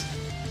catchphrase.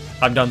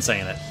 I'm done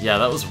saying it. Yeah,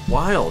 that was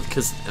wild,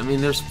 because, I mean,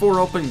 there's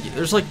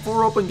like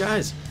four open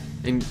guys.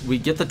 And we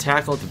get the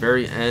tackle at the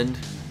very end.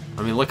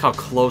 I mean, look how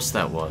close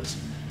that was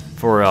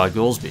for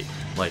Goolsby.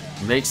 Like,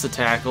 makes the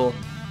tackle.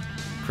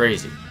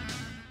 Crazy.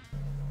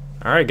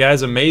 All right,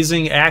 guys,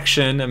 amazing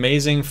action,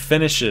 amazing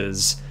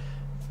finishes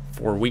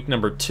for week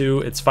number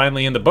 2. It's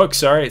finally in the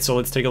books. All right, so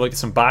let's take a look at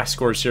some box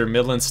scores here.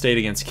 Midland State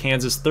against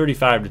Kansas,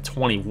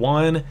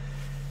 35-21.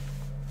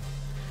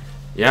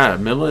 Yeah,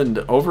 Midland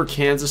over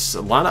Kansas.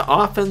 A lot of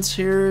offense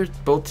here.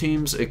 Both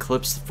teams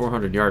eclipsed the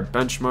 400-yard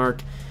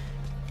benchmark.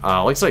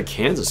 Looks like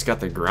Kansas got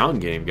the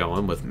ground game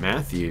going with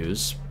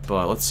Matthews,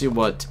 but let's see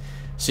what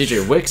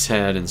CJ Wicks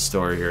had in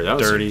store here. That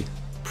was a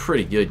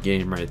pretty good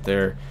game right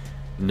there.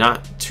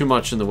 Not too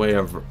much in the way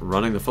of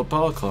running the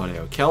football.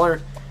 Claudio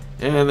Keller,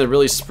 and they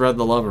really spread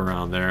the love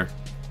around there.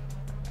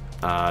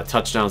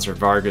 Touchdowns for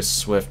Vargas,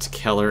 Swift,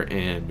 Keller,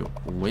 and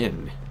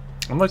Wynn.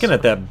 I'm looking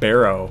at that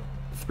Barrow.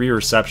 3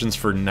 receptions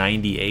for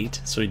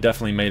 98, so he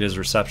definitely made his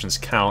receptions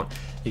count.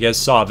 You guys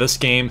saw this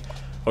game.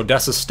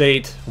 Odessa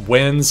State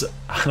wins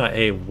on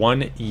a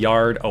 1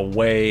 yard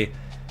away.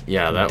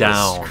 Yeah, that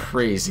down. was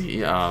crazy.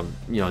 You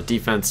know,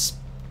 defense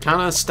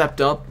kind of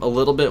stepped up a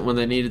little bit when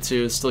they needed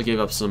to. Still gave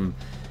up some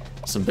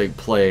big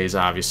plays,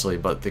 obviously,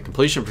 but the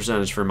completion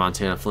percentage for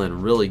Montana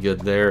Flynn really good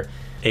there.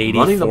 84%.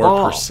 Running the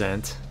ball,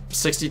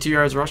 62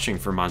 yards rushing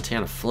for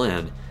Montana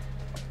Flynn.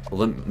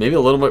 Maybe a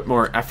little bit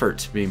more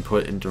effort being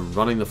put into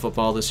running the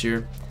football this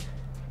year.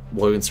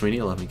 Logan Sweeney,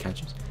 11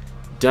 catches.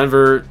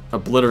 Denver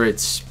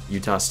obliterates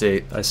Utah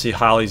State. I see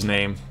Holly's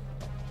name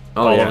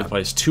all over the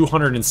place.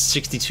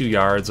 262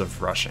 yards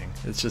of rushing.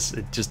 It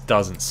just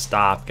doesn't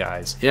stop,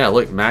 guys. Yeah,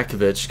 look,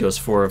 Makovich goes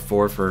 4 of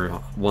 4 for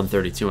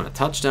 132 and a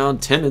touchdown.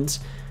 Timmons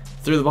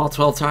threw the ball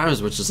 12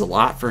 times, which is a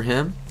lot for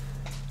him.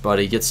 But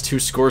he gets 2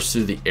 scores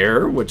through the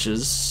air, which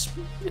is,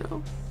 you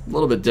know, a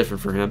little bit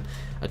different for him.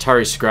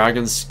 Atari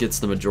Scroggins gets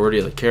the majority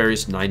of the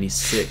carries,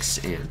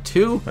 96 and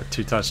 2.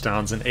 2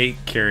 touchdowns and 8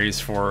 carries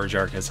for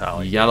Jarquez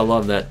Holly. You gotta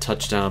love that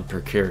touchdown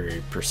per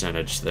carry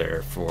percentage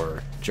there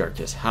for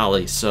Jarquez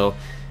Holly. So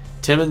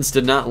Timmons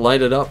did not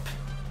light it up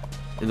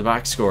in the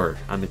box score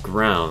on the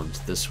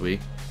ground this week.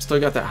 Still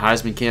got that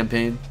Heisman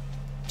campaign,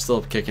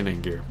 still kicking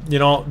in gear. You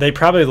know, they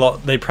probably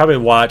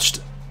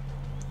watched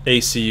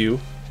ACU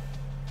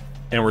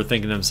and were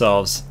thinking to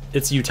themselves,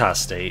 it's Utah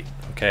State.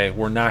 Okay,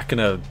 we're not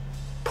gonna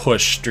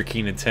push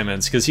Drakeen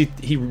Timmons because he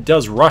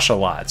does rush a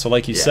lot. So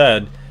like you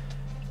said,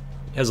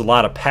 he has a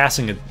lot of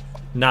passing,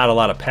 not a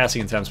lot of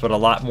passing attempts, but a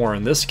lot more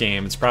in this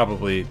game. It's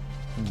probably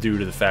due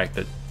to the fact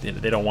that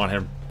they don't want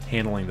him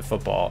handling the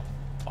football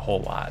a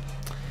whole lot.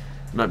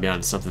 Might be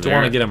onto something there.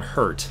 Don't want to get him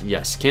hurt.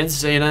 Yes,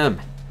 Kansas A&M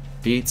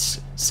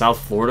beats South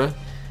Florida.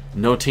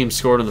 No team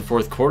scored in the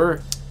 4th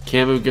quarter.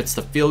 Camu gets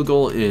the field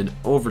goal in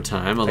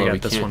overtime. Although I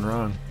got this one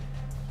wrong.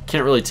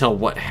 Can't really tell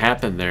what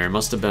happened there. It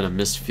must have been a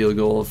missed field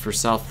goal for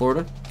South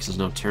Florida because there's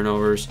no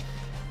turnovers.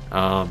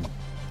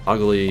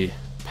 Ugly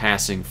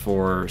passing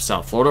for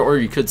South Florida, or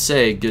you could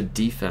say good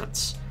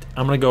defense.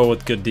 I'm going to go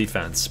with good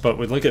defense. But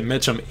we look at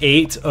Mitchum,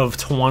 8 of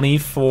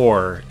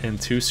 24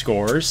 and 2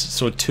 scores.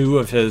 So 2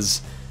 of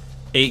his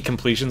 8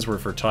 completions were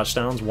for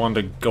touchdowns. 1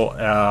 to go.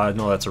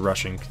 No, that's a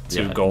rushing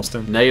to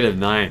Golston.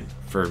 -9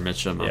 for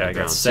Mitchum. Yeah,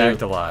 got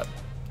sacked a lot.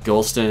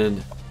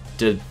 Golston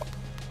did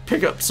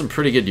pick up some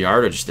pretty good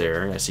yardage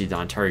there. I see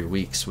Dontari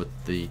Weeks with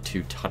the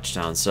 2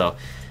 touchdowns. So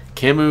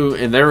Camu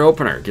in their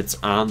opener gets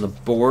on the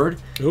board.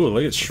 Ooh,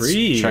 look at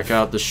Shreve. Check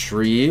out the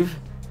Shreve.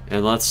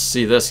 And let's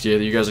see this,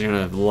 kid. You guys are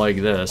going to like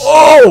this.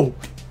 Oh!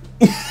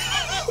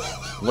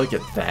 Look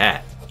at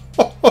that.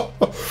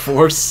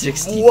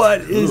 460.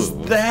 What is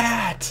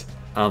that?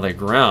 On the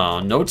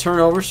ground. No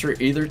turnovers for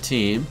either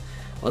team.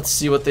 Let's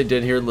see what they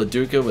did here.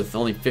 LaDuca with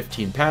only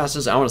 15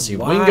 passes. I want to see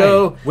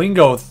Wingo.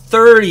 Wingo,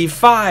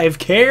 35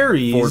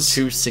 carries. For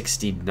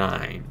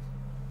 269.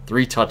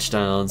 3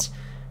 touchdowns.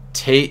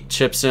 Tate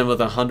chips in with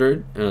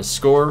 100 and a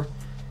score.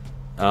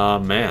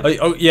 Man.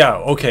 Oh, yeah,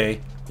 okay.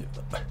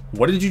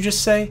 What did you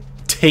just say?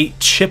 Tate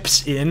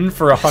chips in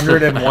for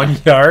 101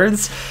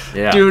 yards?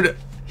 Yeah. Dude,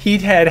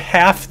 he'd had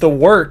half the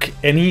work,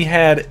 and he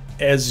had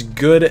as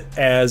good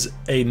as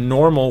a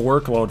normal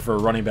workload for a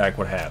running back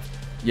would have.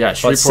 Yeah,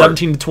 Shreveport,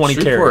 17 to 20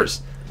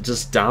 carries.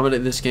 Just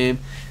dominated this game.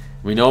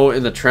 We know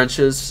in the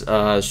trenches,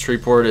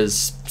 Shreveport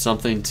is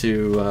something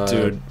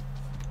to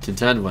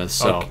contend with.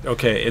 So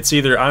okay, it's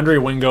either Andre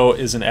Wingo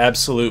is an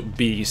absolute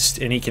beast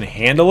and he can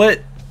handle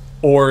it,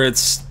 or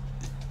it's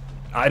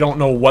I don't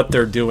know what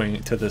they're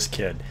doing to this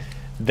kid.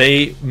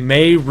 They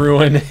may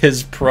ruin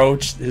his pro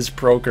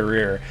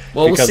career.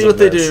 Well, we'll see what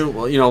they do.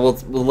 Well, you know,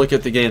 we'll look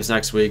at the games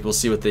next week. We'll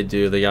see what they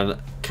do. They got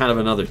kind of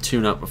another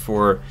tune-up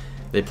before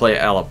they play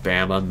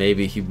Alabama.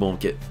 Maybe he won't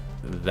get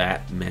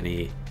that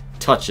many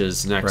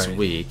touches next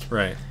week.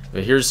 Right.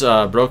 But here's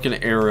Broken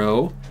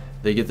Arrow.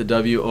 They get the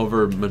W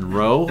over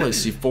Monroe. I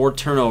see 4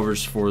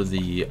 turnovers for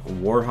the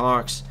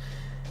Warhawks.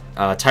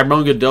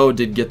 Tyrone Godot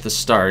did get the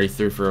start. He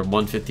threw for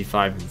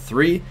 155 and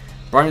 3.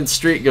 Brian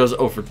Street goes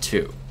 0 for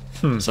 2.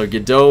 So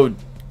Godot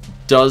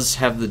does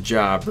have the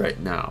job right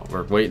now.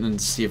 We're waiting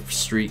to see if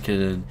Street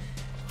can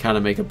kind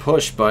of make a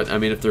push, but I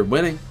mean, if they're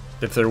winning,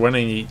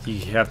 you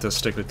have to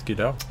stick with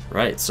Godot.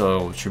 Right.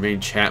 So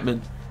Tremaine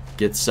Chapman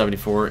gets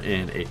 74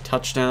 and a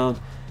touchdown.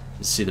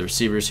 You see the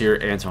receivers here: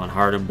 Antoine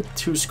Hardham with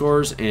 2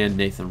 scores, and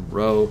Nathan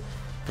Rowe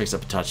picks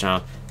up a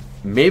touchdown.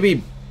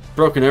 Maybe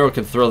Broken Arrow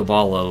can throw the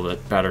ball a little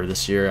bit better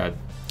this year.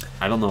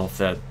 I don't know if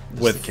that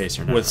is the case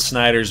or not. With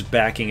Snyder's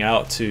backing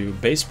out to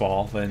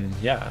baseball, then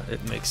yeah,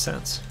 it makes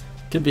sense.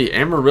 Could be.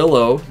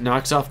 Amarillo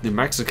knocks off New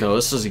Mexico.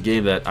 This is a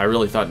game that I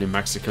really thought New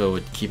Mexico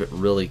would keep it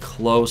really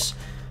close.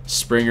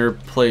 Springer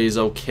plays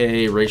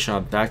okay.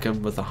 Rayshon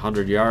Beckham with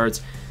 100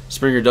 yards.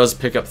 Springer does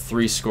pick up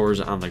 3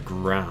 scores on the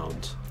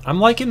ground. I'm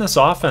liking this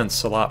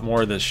offense a lot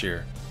more this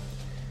year.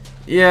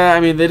 Yeah, I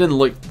mean, they didn't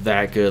look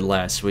that good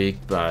last week,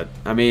 but,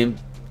 I mean,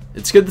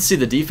 it's good to see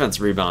the defense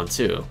rebound,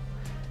 too.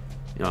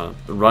 You know,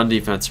 the run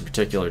defense in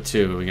particular,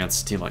 too,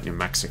 against a team like New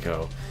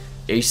Mexico.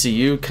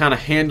 ACU kind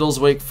of handles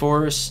Wake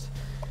Forest.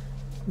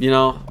 You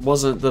know,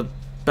 wasn't the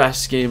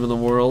best game in the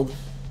world,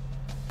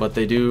 but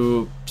they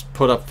do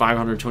put up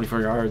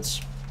 524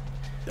 yards.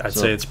 I'd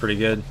say it's pretty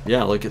good.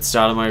 Yeah, look at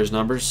Stoudemire's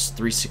numbers.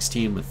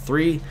 316 with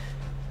 3.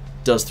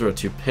 Does throw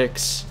 2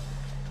 picks.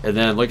 And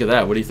then look at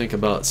that. What do you think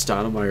about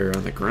Stoudemire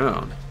on the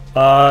ground?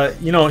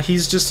 You know,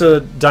 he's just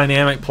a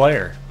dynamic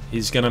player.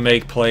 He's going to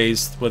make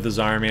plays with his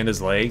arm and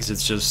his legs.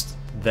 It's just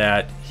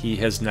that he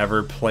has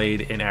never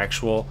played in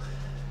actual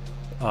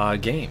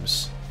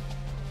games.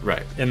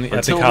 Right.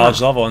 At the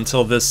college level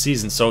until this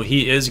season. So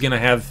he is going to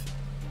have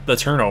the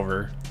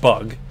turnover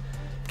bug.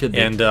 Could be.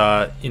 And,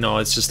 you know,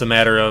 it's just a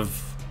matter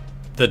of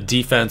the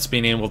defense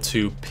being able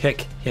to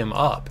pick him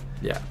up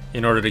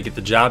in order to get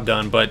the job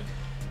done. But,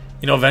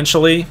 you know,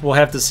 eventually we'll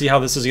have to see how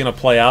this is going to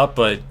play out.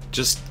 But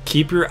just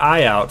keep your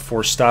eye out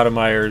for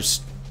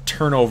Stoudemire's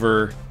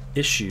turnover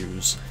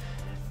issues.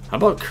 How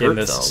about Kerp,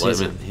 though?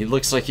 Season. He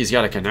looks like he's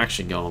got a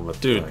connection going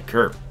with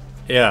Kerp.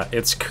 Yeah,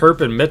 it's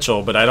Kerp and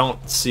Mitchell, but I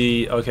don't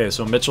see... Okay,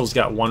 so Mitchell's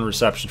got 1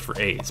 reception for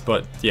 8.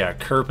 But, yeah,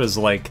 Kerp is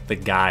like the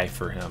guy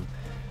for him.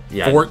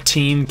 Yeah.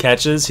 14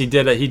 catches. He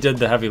did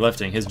the heavy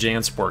lifting. His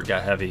JanSport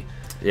got heavy.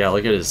 Yeah,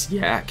 look at his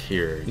yak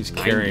here. He's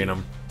carrying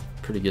him.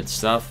 Pretty good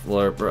stuff.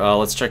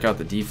 Let's check out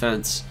the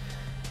defense.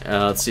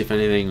 Let's see if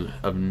anything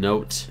of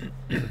note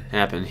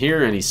happened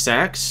here. Any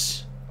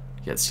sacks?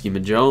 You got Schema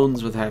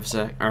Jones with half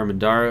sack.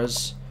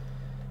 Armendariz.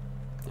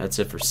 That's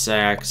it for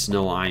sacks.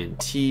 No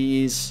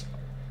INTs.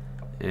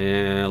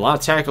 And a lot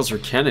of tackles for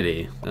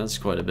Kennedy. That's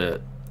quite a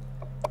bit.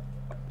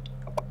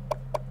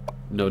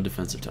 No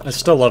defensive touchdowns. I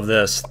still love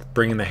this,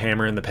 bringing the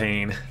hammer in the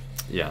pain.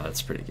 Yeah,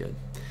 that's pretty good.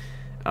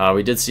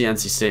 We did see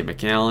NC State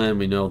McAllen.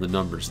 We know the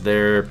numbers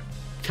there.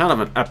 Kind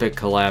of an epic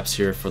collapse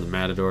here for the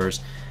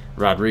Matadors.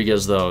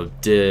 Rodriguez, though,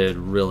 did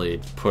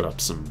really put up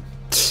some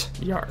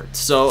yards.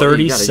 So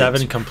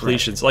 37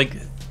 completions. Like,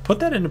 put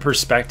that into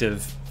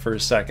perspective for a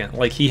second.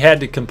 Like, he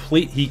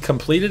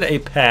completed a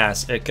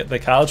pass at the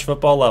college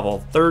football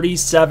level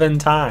 37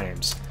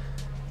 times.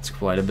 It's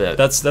quite a bit.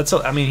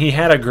 I mean, he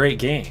had a great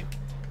game.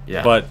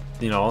 Yeah. But,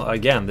 you know,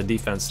 again, the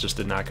defense just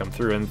did not come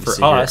through. And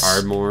for us,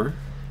 Ardmore.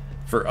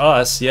 For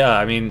us, yeah,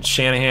 I mean,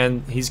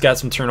 Shanahan, he's got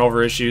some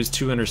turnover issues,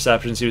 2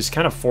 interceptions. He was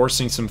kind of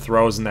forcing some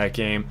throws in that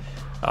game.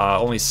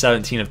 Only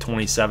 17 of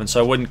 27,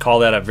 so I wouldn't call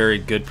that a very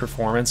good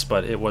performance,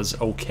 but it was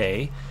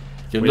okay.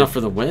 Good enough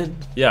for the win.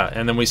 Yeah,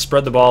 and then we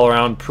spread the ball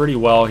around pretty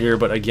well here,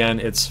 but again,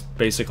 it's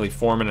basically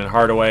Foreman and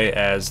Hardaway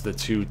as the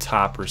 2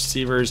 top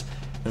receivers.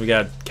 And we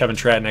got Kevin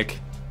Tratnick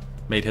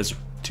made his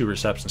 2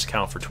 receptions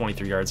count for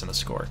 23 yards and a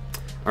score.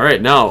 All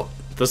right, now,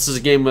 this is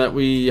a game that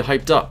we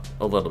hyped up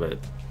a little bit.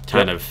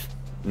 Kind of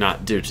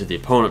not due to the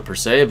opponent per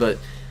se, but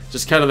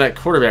just kind of that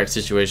quarterback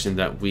situation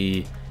that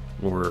we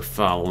were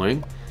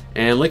following.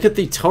 And look at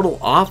the total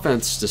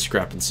offense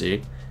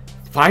discrepancy.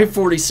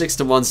 546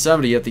 to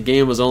 170, yet the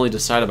game was only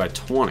decided by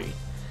 20.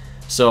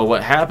 So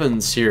what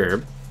happens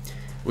here,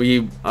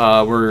 we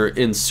were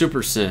in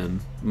Super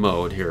Sim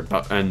mode here,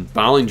 and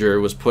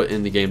Bollinger was put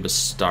in the game to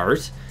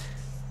start.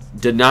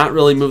 Did not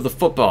really move the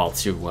football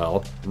too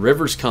well.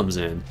 Rivers comes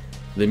in.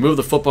 They move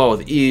the football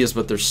with ease,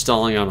 but they're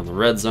stalling out on the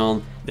red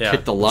zone. Yeah,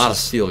 kicked a lot of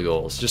field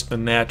goals. Just a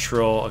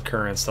natural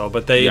occurrence, though.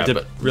 But they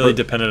really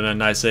depended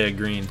on Isaiah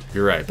Green.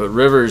 You're right. But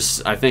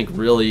Rivers, I think,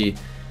 really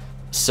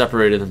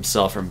separated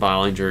himself from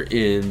Bollinger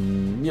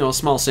in, a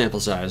small sample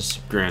size,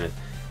 granted.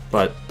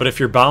 But if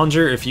you're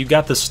Bollinger, if you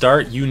got the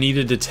start, you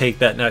needed to take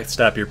that next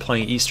step. You're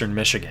playing Eastern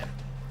Michigan.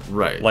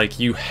 Right. Like,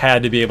 you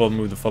had to be able to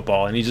move the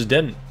football, and he just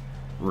didn't.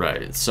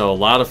 Right. So a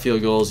lot of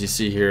field goals you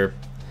see here.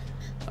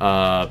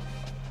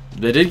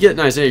 They did get an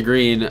Isaiah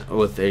Green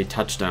with a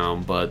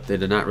touchdown, but they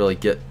did not really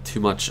get too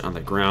much on the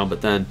ground.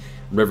 But then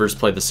Rivers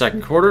played the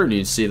second quarter, and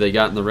you see they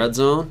got in the red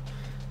zone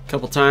a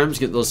couple times,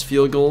 getting those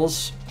field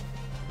goals.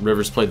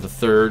 Rivers played the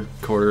third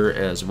quarter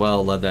as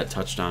well, led that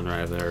touchdown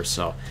drive there.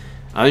 So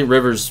I think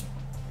Rivers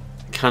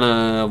kind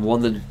of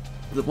won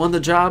the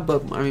job,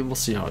 but I mean, we'll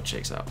see how it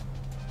shakes out.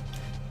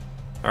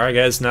 All right,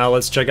 guys, now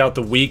let's check out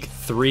the Week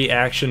 3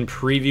 action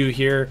preview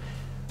here.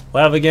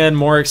 We'll have, again,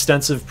 more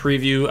extensive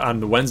preview on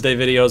the Wednesday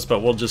videos,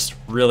 but we'll just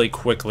really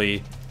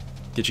quickly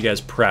get you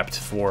guys prepped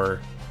for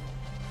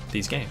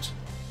these games.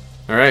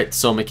 All right,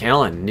 so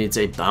McAllen needs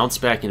a bounce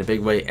back in a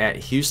big way at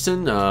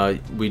Houston.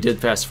 We did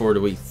fast forward to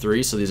week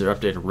 3, so these are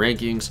updated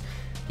rankings.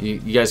 You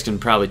guys can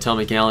probably tell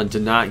McAllen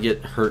did not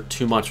get hurt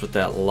too much with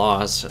that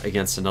loss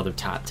against another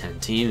top 10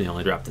 team. They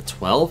only dropped to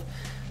 12,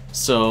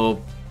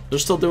 so they're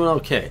still doing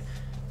okay.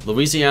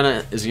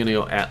 Louisiana is going to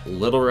go at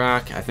Little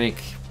Rock. I think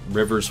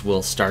Rivers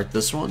will start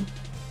this one.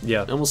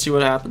 Yeah. And we'll see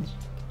what happens.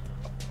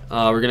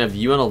 We're going to have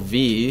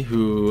UNLV,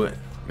 who,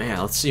 man,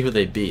 let's see who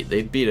they beat.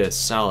 They beat a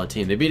solid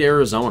team. They beat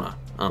Arizona.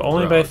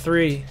 Only by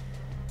 3.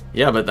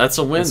 Yeah, but that's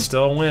a win. It's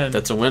still a win.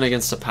 That's a win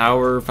against a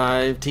Power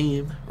 5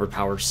 team, or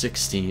Power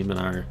 6 team in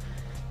our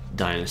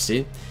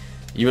Dynasty.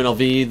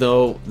 UNLV,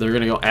 though, they're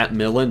going to go at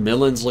Millen.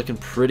 Millen's looking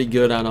pretty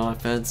good on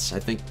offense. I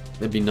think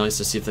it'd be nice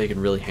to see if they can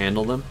really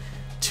handle them.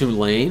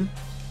 Tulane.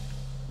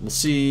 Let's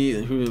see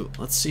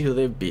who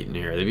they've beaten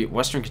here. They beat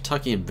Western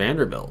Kentucky and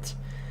Vanderbilt.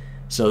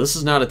 So this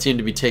is not a team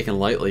to be taken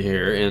lightly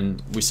here.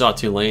 And we saw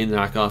Tulane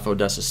knock off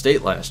Odessa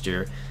State last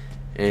year.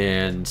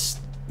 And,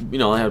 you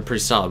know, they had a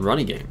pretty solid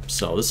running game.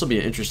 So this will be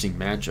an interesting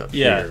matchup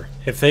here.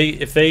 If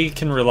they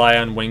can rely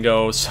on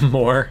Wingo some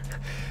more,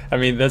 I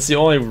mean, that's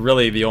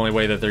really the only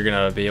way that they're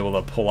going to be able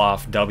to pull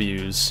off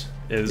W's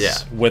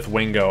is with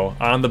Wingo,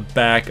 on the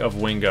back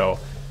of Wingo.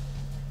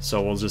 So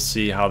we'll just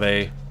see how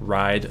they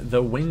ride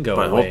the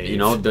Wingo wave. You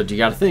know, but you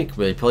got to think,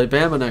 they play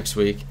Bama next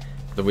week,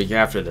 the week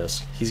after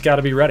this. He's got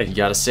to be ready. You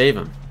got to save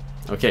him.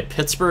 Okay,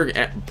 Pittsburgh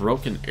at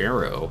Broken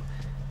Arrow.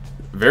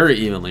 Very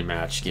evenly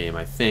matched game.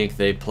 I think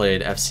they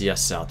played FCS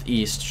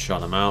Southeast, shut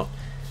them out.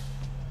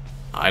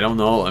 I don't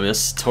know. I mean,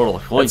 it's a total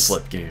coin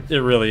flip game. It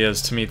really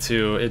is to me,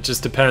 too. It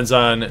just depends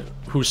on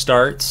who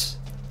starts.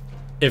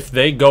 If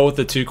they go with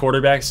the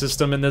 2-quarterback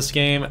system in this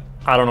game,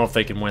 I don't know if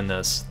they can win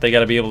this. They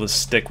got to be able to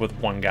stick with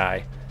one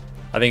guy.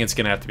 I think it's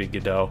going to have to be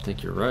Godot. I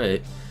think you're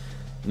right.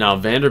 Now,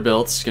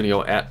 Vanderbilt's going to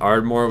go at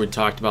Ardmore. We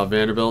talked about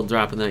Vanderbilt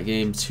dropping that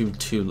game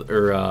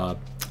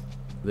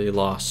they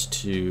lost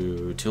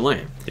to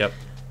Tulane. Yep.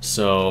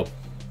 So,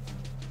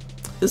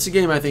 this is a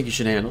game I think you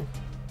should handle.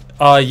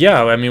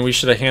 Yeah, I mean, we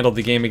should have handled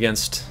the game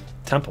against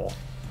Temple.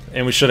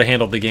 And we should have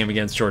handled the game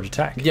against Georgia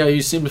Tech. Yeah,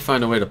 you seem to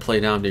find a way to play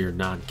down to your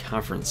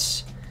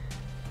non-conference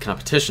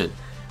competition.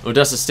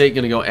 Odessa State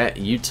going to go at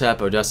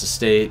UTEP. Odessa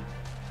State,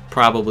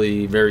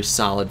 probably very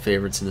solid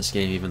favorites in this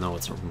game, even though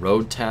it's a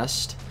road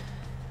test.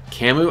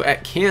 Camu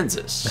at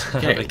Kansas.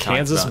 Okay, the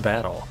Kansas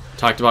battle.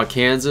 Talked about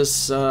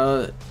Kansas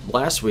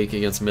last week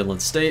against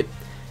Midland State.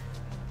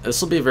 This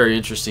will be a very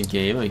interesting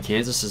game. I mean,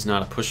 Kansas is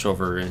not a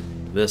pushover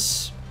in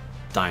this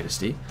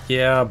Dynasty.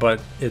 Yeah,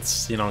 but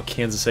it's, you know,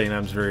 Kansas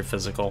A&M's very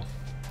physical.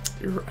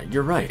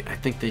 You're right. I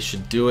think they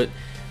should do it.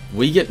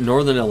 We get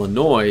Northern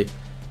Illinois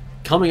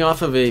coming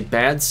off of a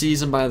bad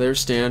season by their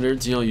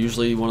standards, you know,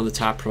 usually one of the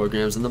top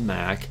programs in the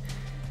MAC.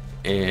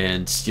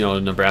 And, you know,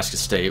 Nebraska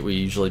State, we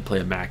usually play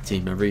a MAC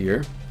team every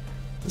year.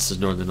 This is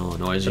Northern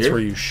Illinois' year. That's where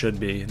you should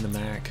be, in the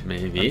MAC.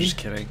 Maybe. I'm just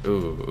kidding.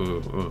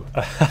 Ooh.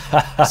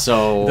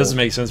 So it doesn't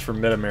make sense for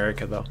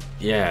Mid-America, though.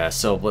 Yeah,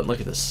 so, but look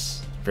at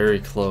this. Very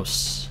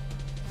close.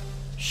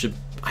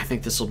 I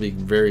think this will be a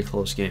very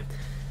close game.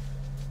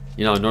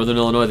 You know, Northern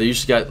Illinois, they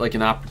usually got like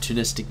an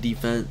opportunistic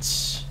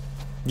defense.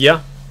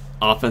 Yeah.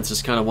 Offense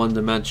is kind of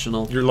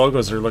one-dimensional. Your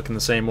logos are looking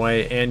the same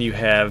way, and you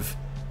have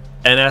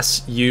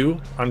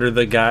NSU under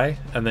the guy,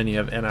 and then you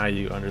have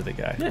NIU under the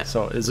guy. Yeah.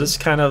 So is this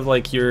kind of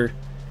like your...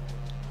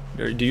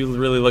 Do you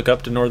really look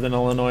up to Northern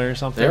Illinois or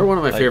something? They're one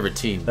of my favorite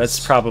teams.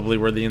 That's probably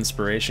where the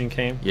inspiration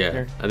came. Yeah.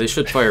 Here. They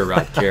should fire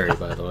Rod Carey,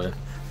 by the way.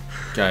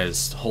 Guy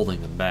is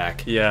holding them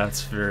back. Yeah,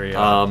 it's very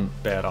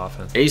bad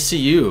offense.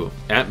 ACU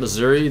at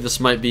Missouri. This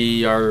might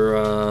be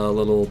our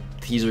little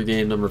teaser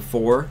game number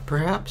 4,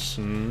 perhaps.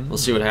 We'll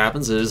see what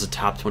happens. It is a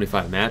top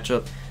 25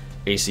 matchup.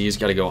 ACU's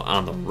got to go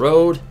on the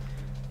road,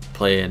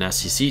 play an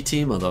SEC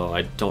team, although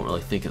I don't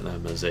really think of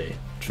them as a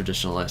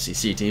traditional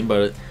SEC team,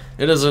 but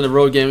it is a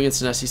road game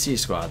against an SEC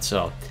squad,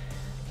 so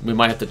we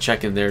might have to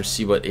check in there,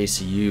 see what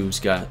ACU's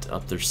got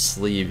up their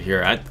sleeve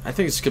here. I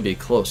think this could be a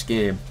close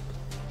game.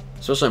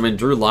 Especially, I mean,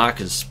 Drew Lock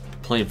is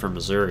playing for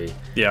Missouri.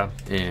 Yeah,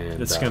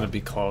 and it's going to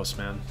be close,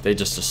 man. They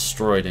just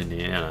destroyed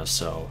Indiana,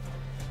 so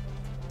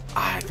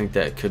I think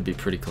that could be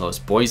pretty close.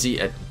 Boise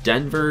at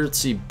Denver. Let's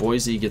see,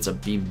 Boise gets a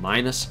B-.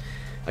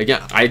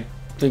 Again, I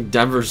think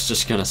Denver's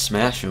just going to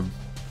smash them.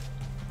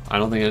 I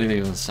don't think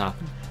anything's going to stop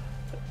them.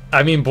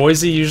 I mean,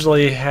 Boise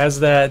usually has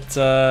that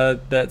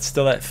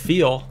that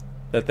feel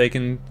that they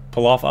can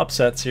pull off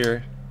upsets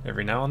here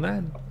every now and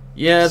then.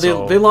 Yeah,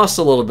 they lost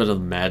a little bit of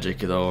the magic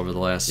though over the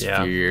last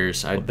few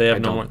years. They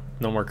have no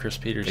more Chris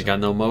Peterson. They got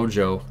no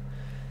mojo.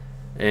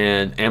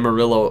 And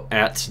Amarillo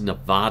at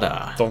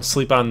Nevada. Don't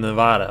sleep on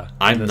Nevada.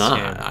 I'm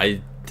not.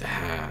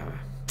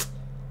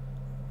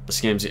 This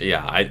game's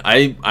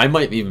I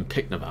might even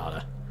pick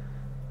Nevada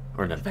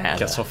or Nevada.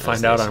 Guess we'll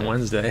find out on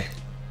Wednesday.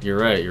 You're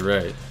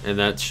right. And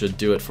that should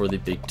do it for the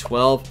Big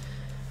 12.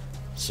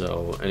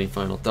 So, any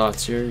final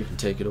thoughts here? You can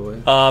take it away.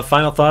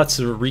 Final thoughts,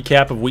 a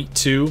recap of Week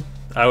 2.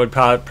 I would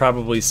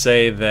probably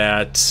say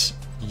that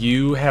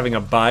you having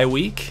a bye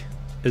week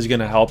is going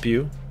to help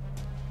you.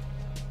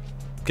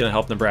 Going to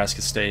help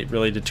Nebraska State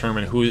really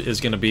determine who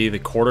is going to be the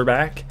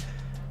quarterback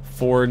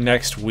for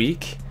next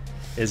week.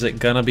 Is it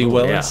going to be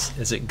Willis?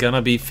 Yeah. Is it going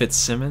to be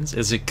Fitzsimmons?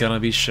 Is it going to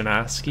be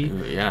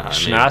Shinosky? Yeah.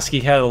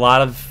 Shinosky had a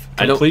lot of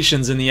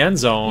completions in the end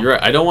zone. You're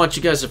right. I don't want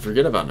you guys to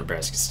forget about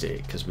Nebraska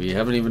State because we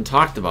haven't even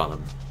talked about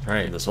them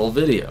in this whole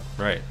video.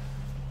 Right.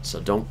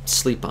 So don't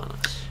sleep on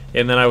us.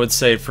 And then I would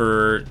say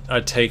for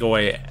a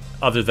takeaway,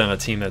 other than a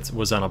team that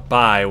was on a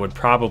bye, would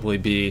probably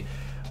be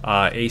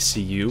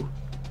ACU.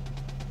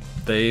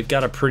 They've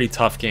got a pretty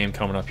tough game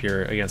coming up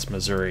here against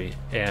Missouri,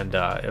 and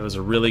it was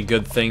a really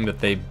good thing that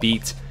they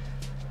beat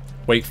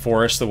Wake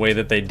Forest the way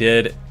that they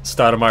did.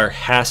 Stoudemire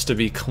has to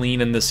be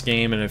clean in this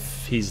game, and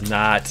if he's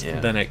not,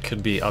 then it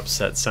could be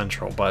upset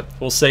central. But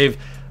we'll save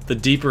the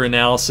deeper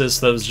analysis.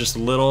 That was just a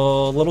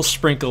little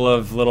sprinkle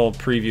of little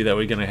preview that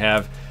we're going to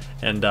have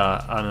and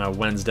on a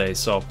Wednesday.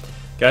 So,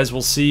 guys,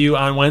 we'll see you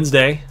on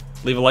Wednesday.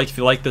 Leave a like if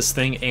you like this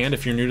thing, and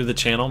if you're new to the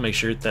channel, make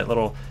sure you hit that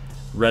little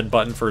red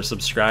button for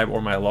subscribe or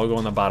my logo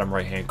in the bottom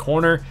right hand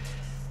corner,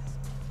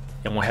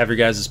 and we'll have your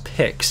guys'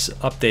 picks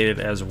updated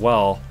as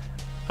well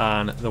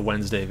on the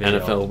Wednesday video.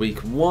 NFL Week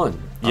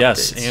 1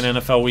 yes, and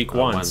NFL Week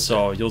 1 Wednesday.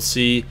 So you'll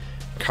see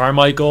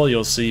Carmichael,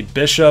 you'll see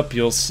Bishop,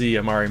 you'll see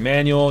Amari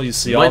Manuel, you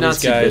see all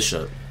these guys.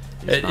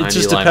 It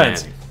just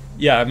depends.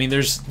 Yeah, I mean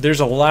there's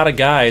a lot of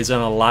guys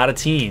on a lot of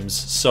teams,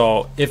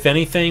 so if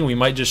anything we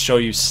might just show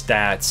you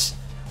stats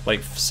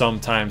like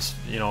sometimes,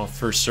 you know,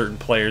 for certain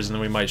players, and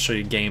then we might show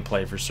you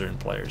gameplay for certain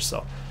players.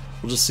 So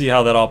we'll just see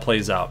how that all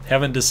plays out.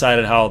 Haven't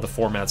decided how the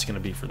format's going to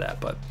be for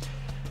that, but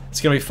it's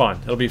going to be fun.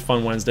 It'll be a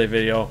fun Wednesday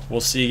video. We'll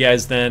see you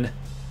guys then.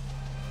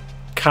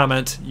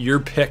 Comment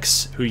your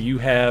picks who you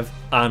have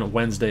on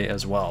Wednesday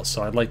as well.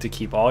 So I'd like to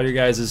keep all your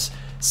guys'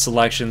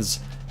 selections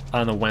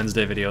on the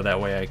Wednesday video. That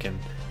way I can,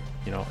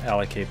 you know,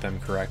 allocate them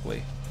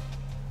correctly,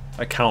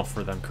 account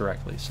for them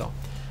correctly. So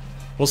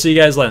we'll see you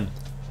guys then.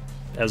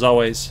 As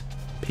always,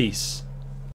 peace.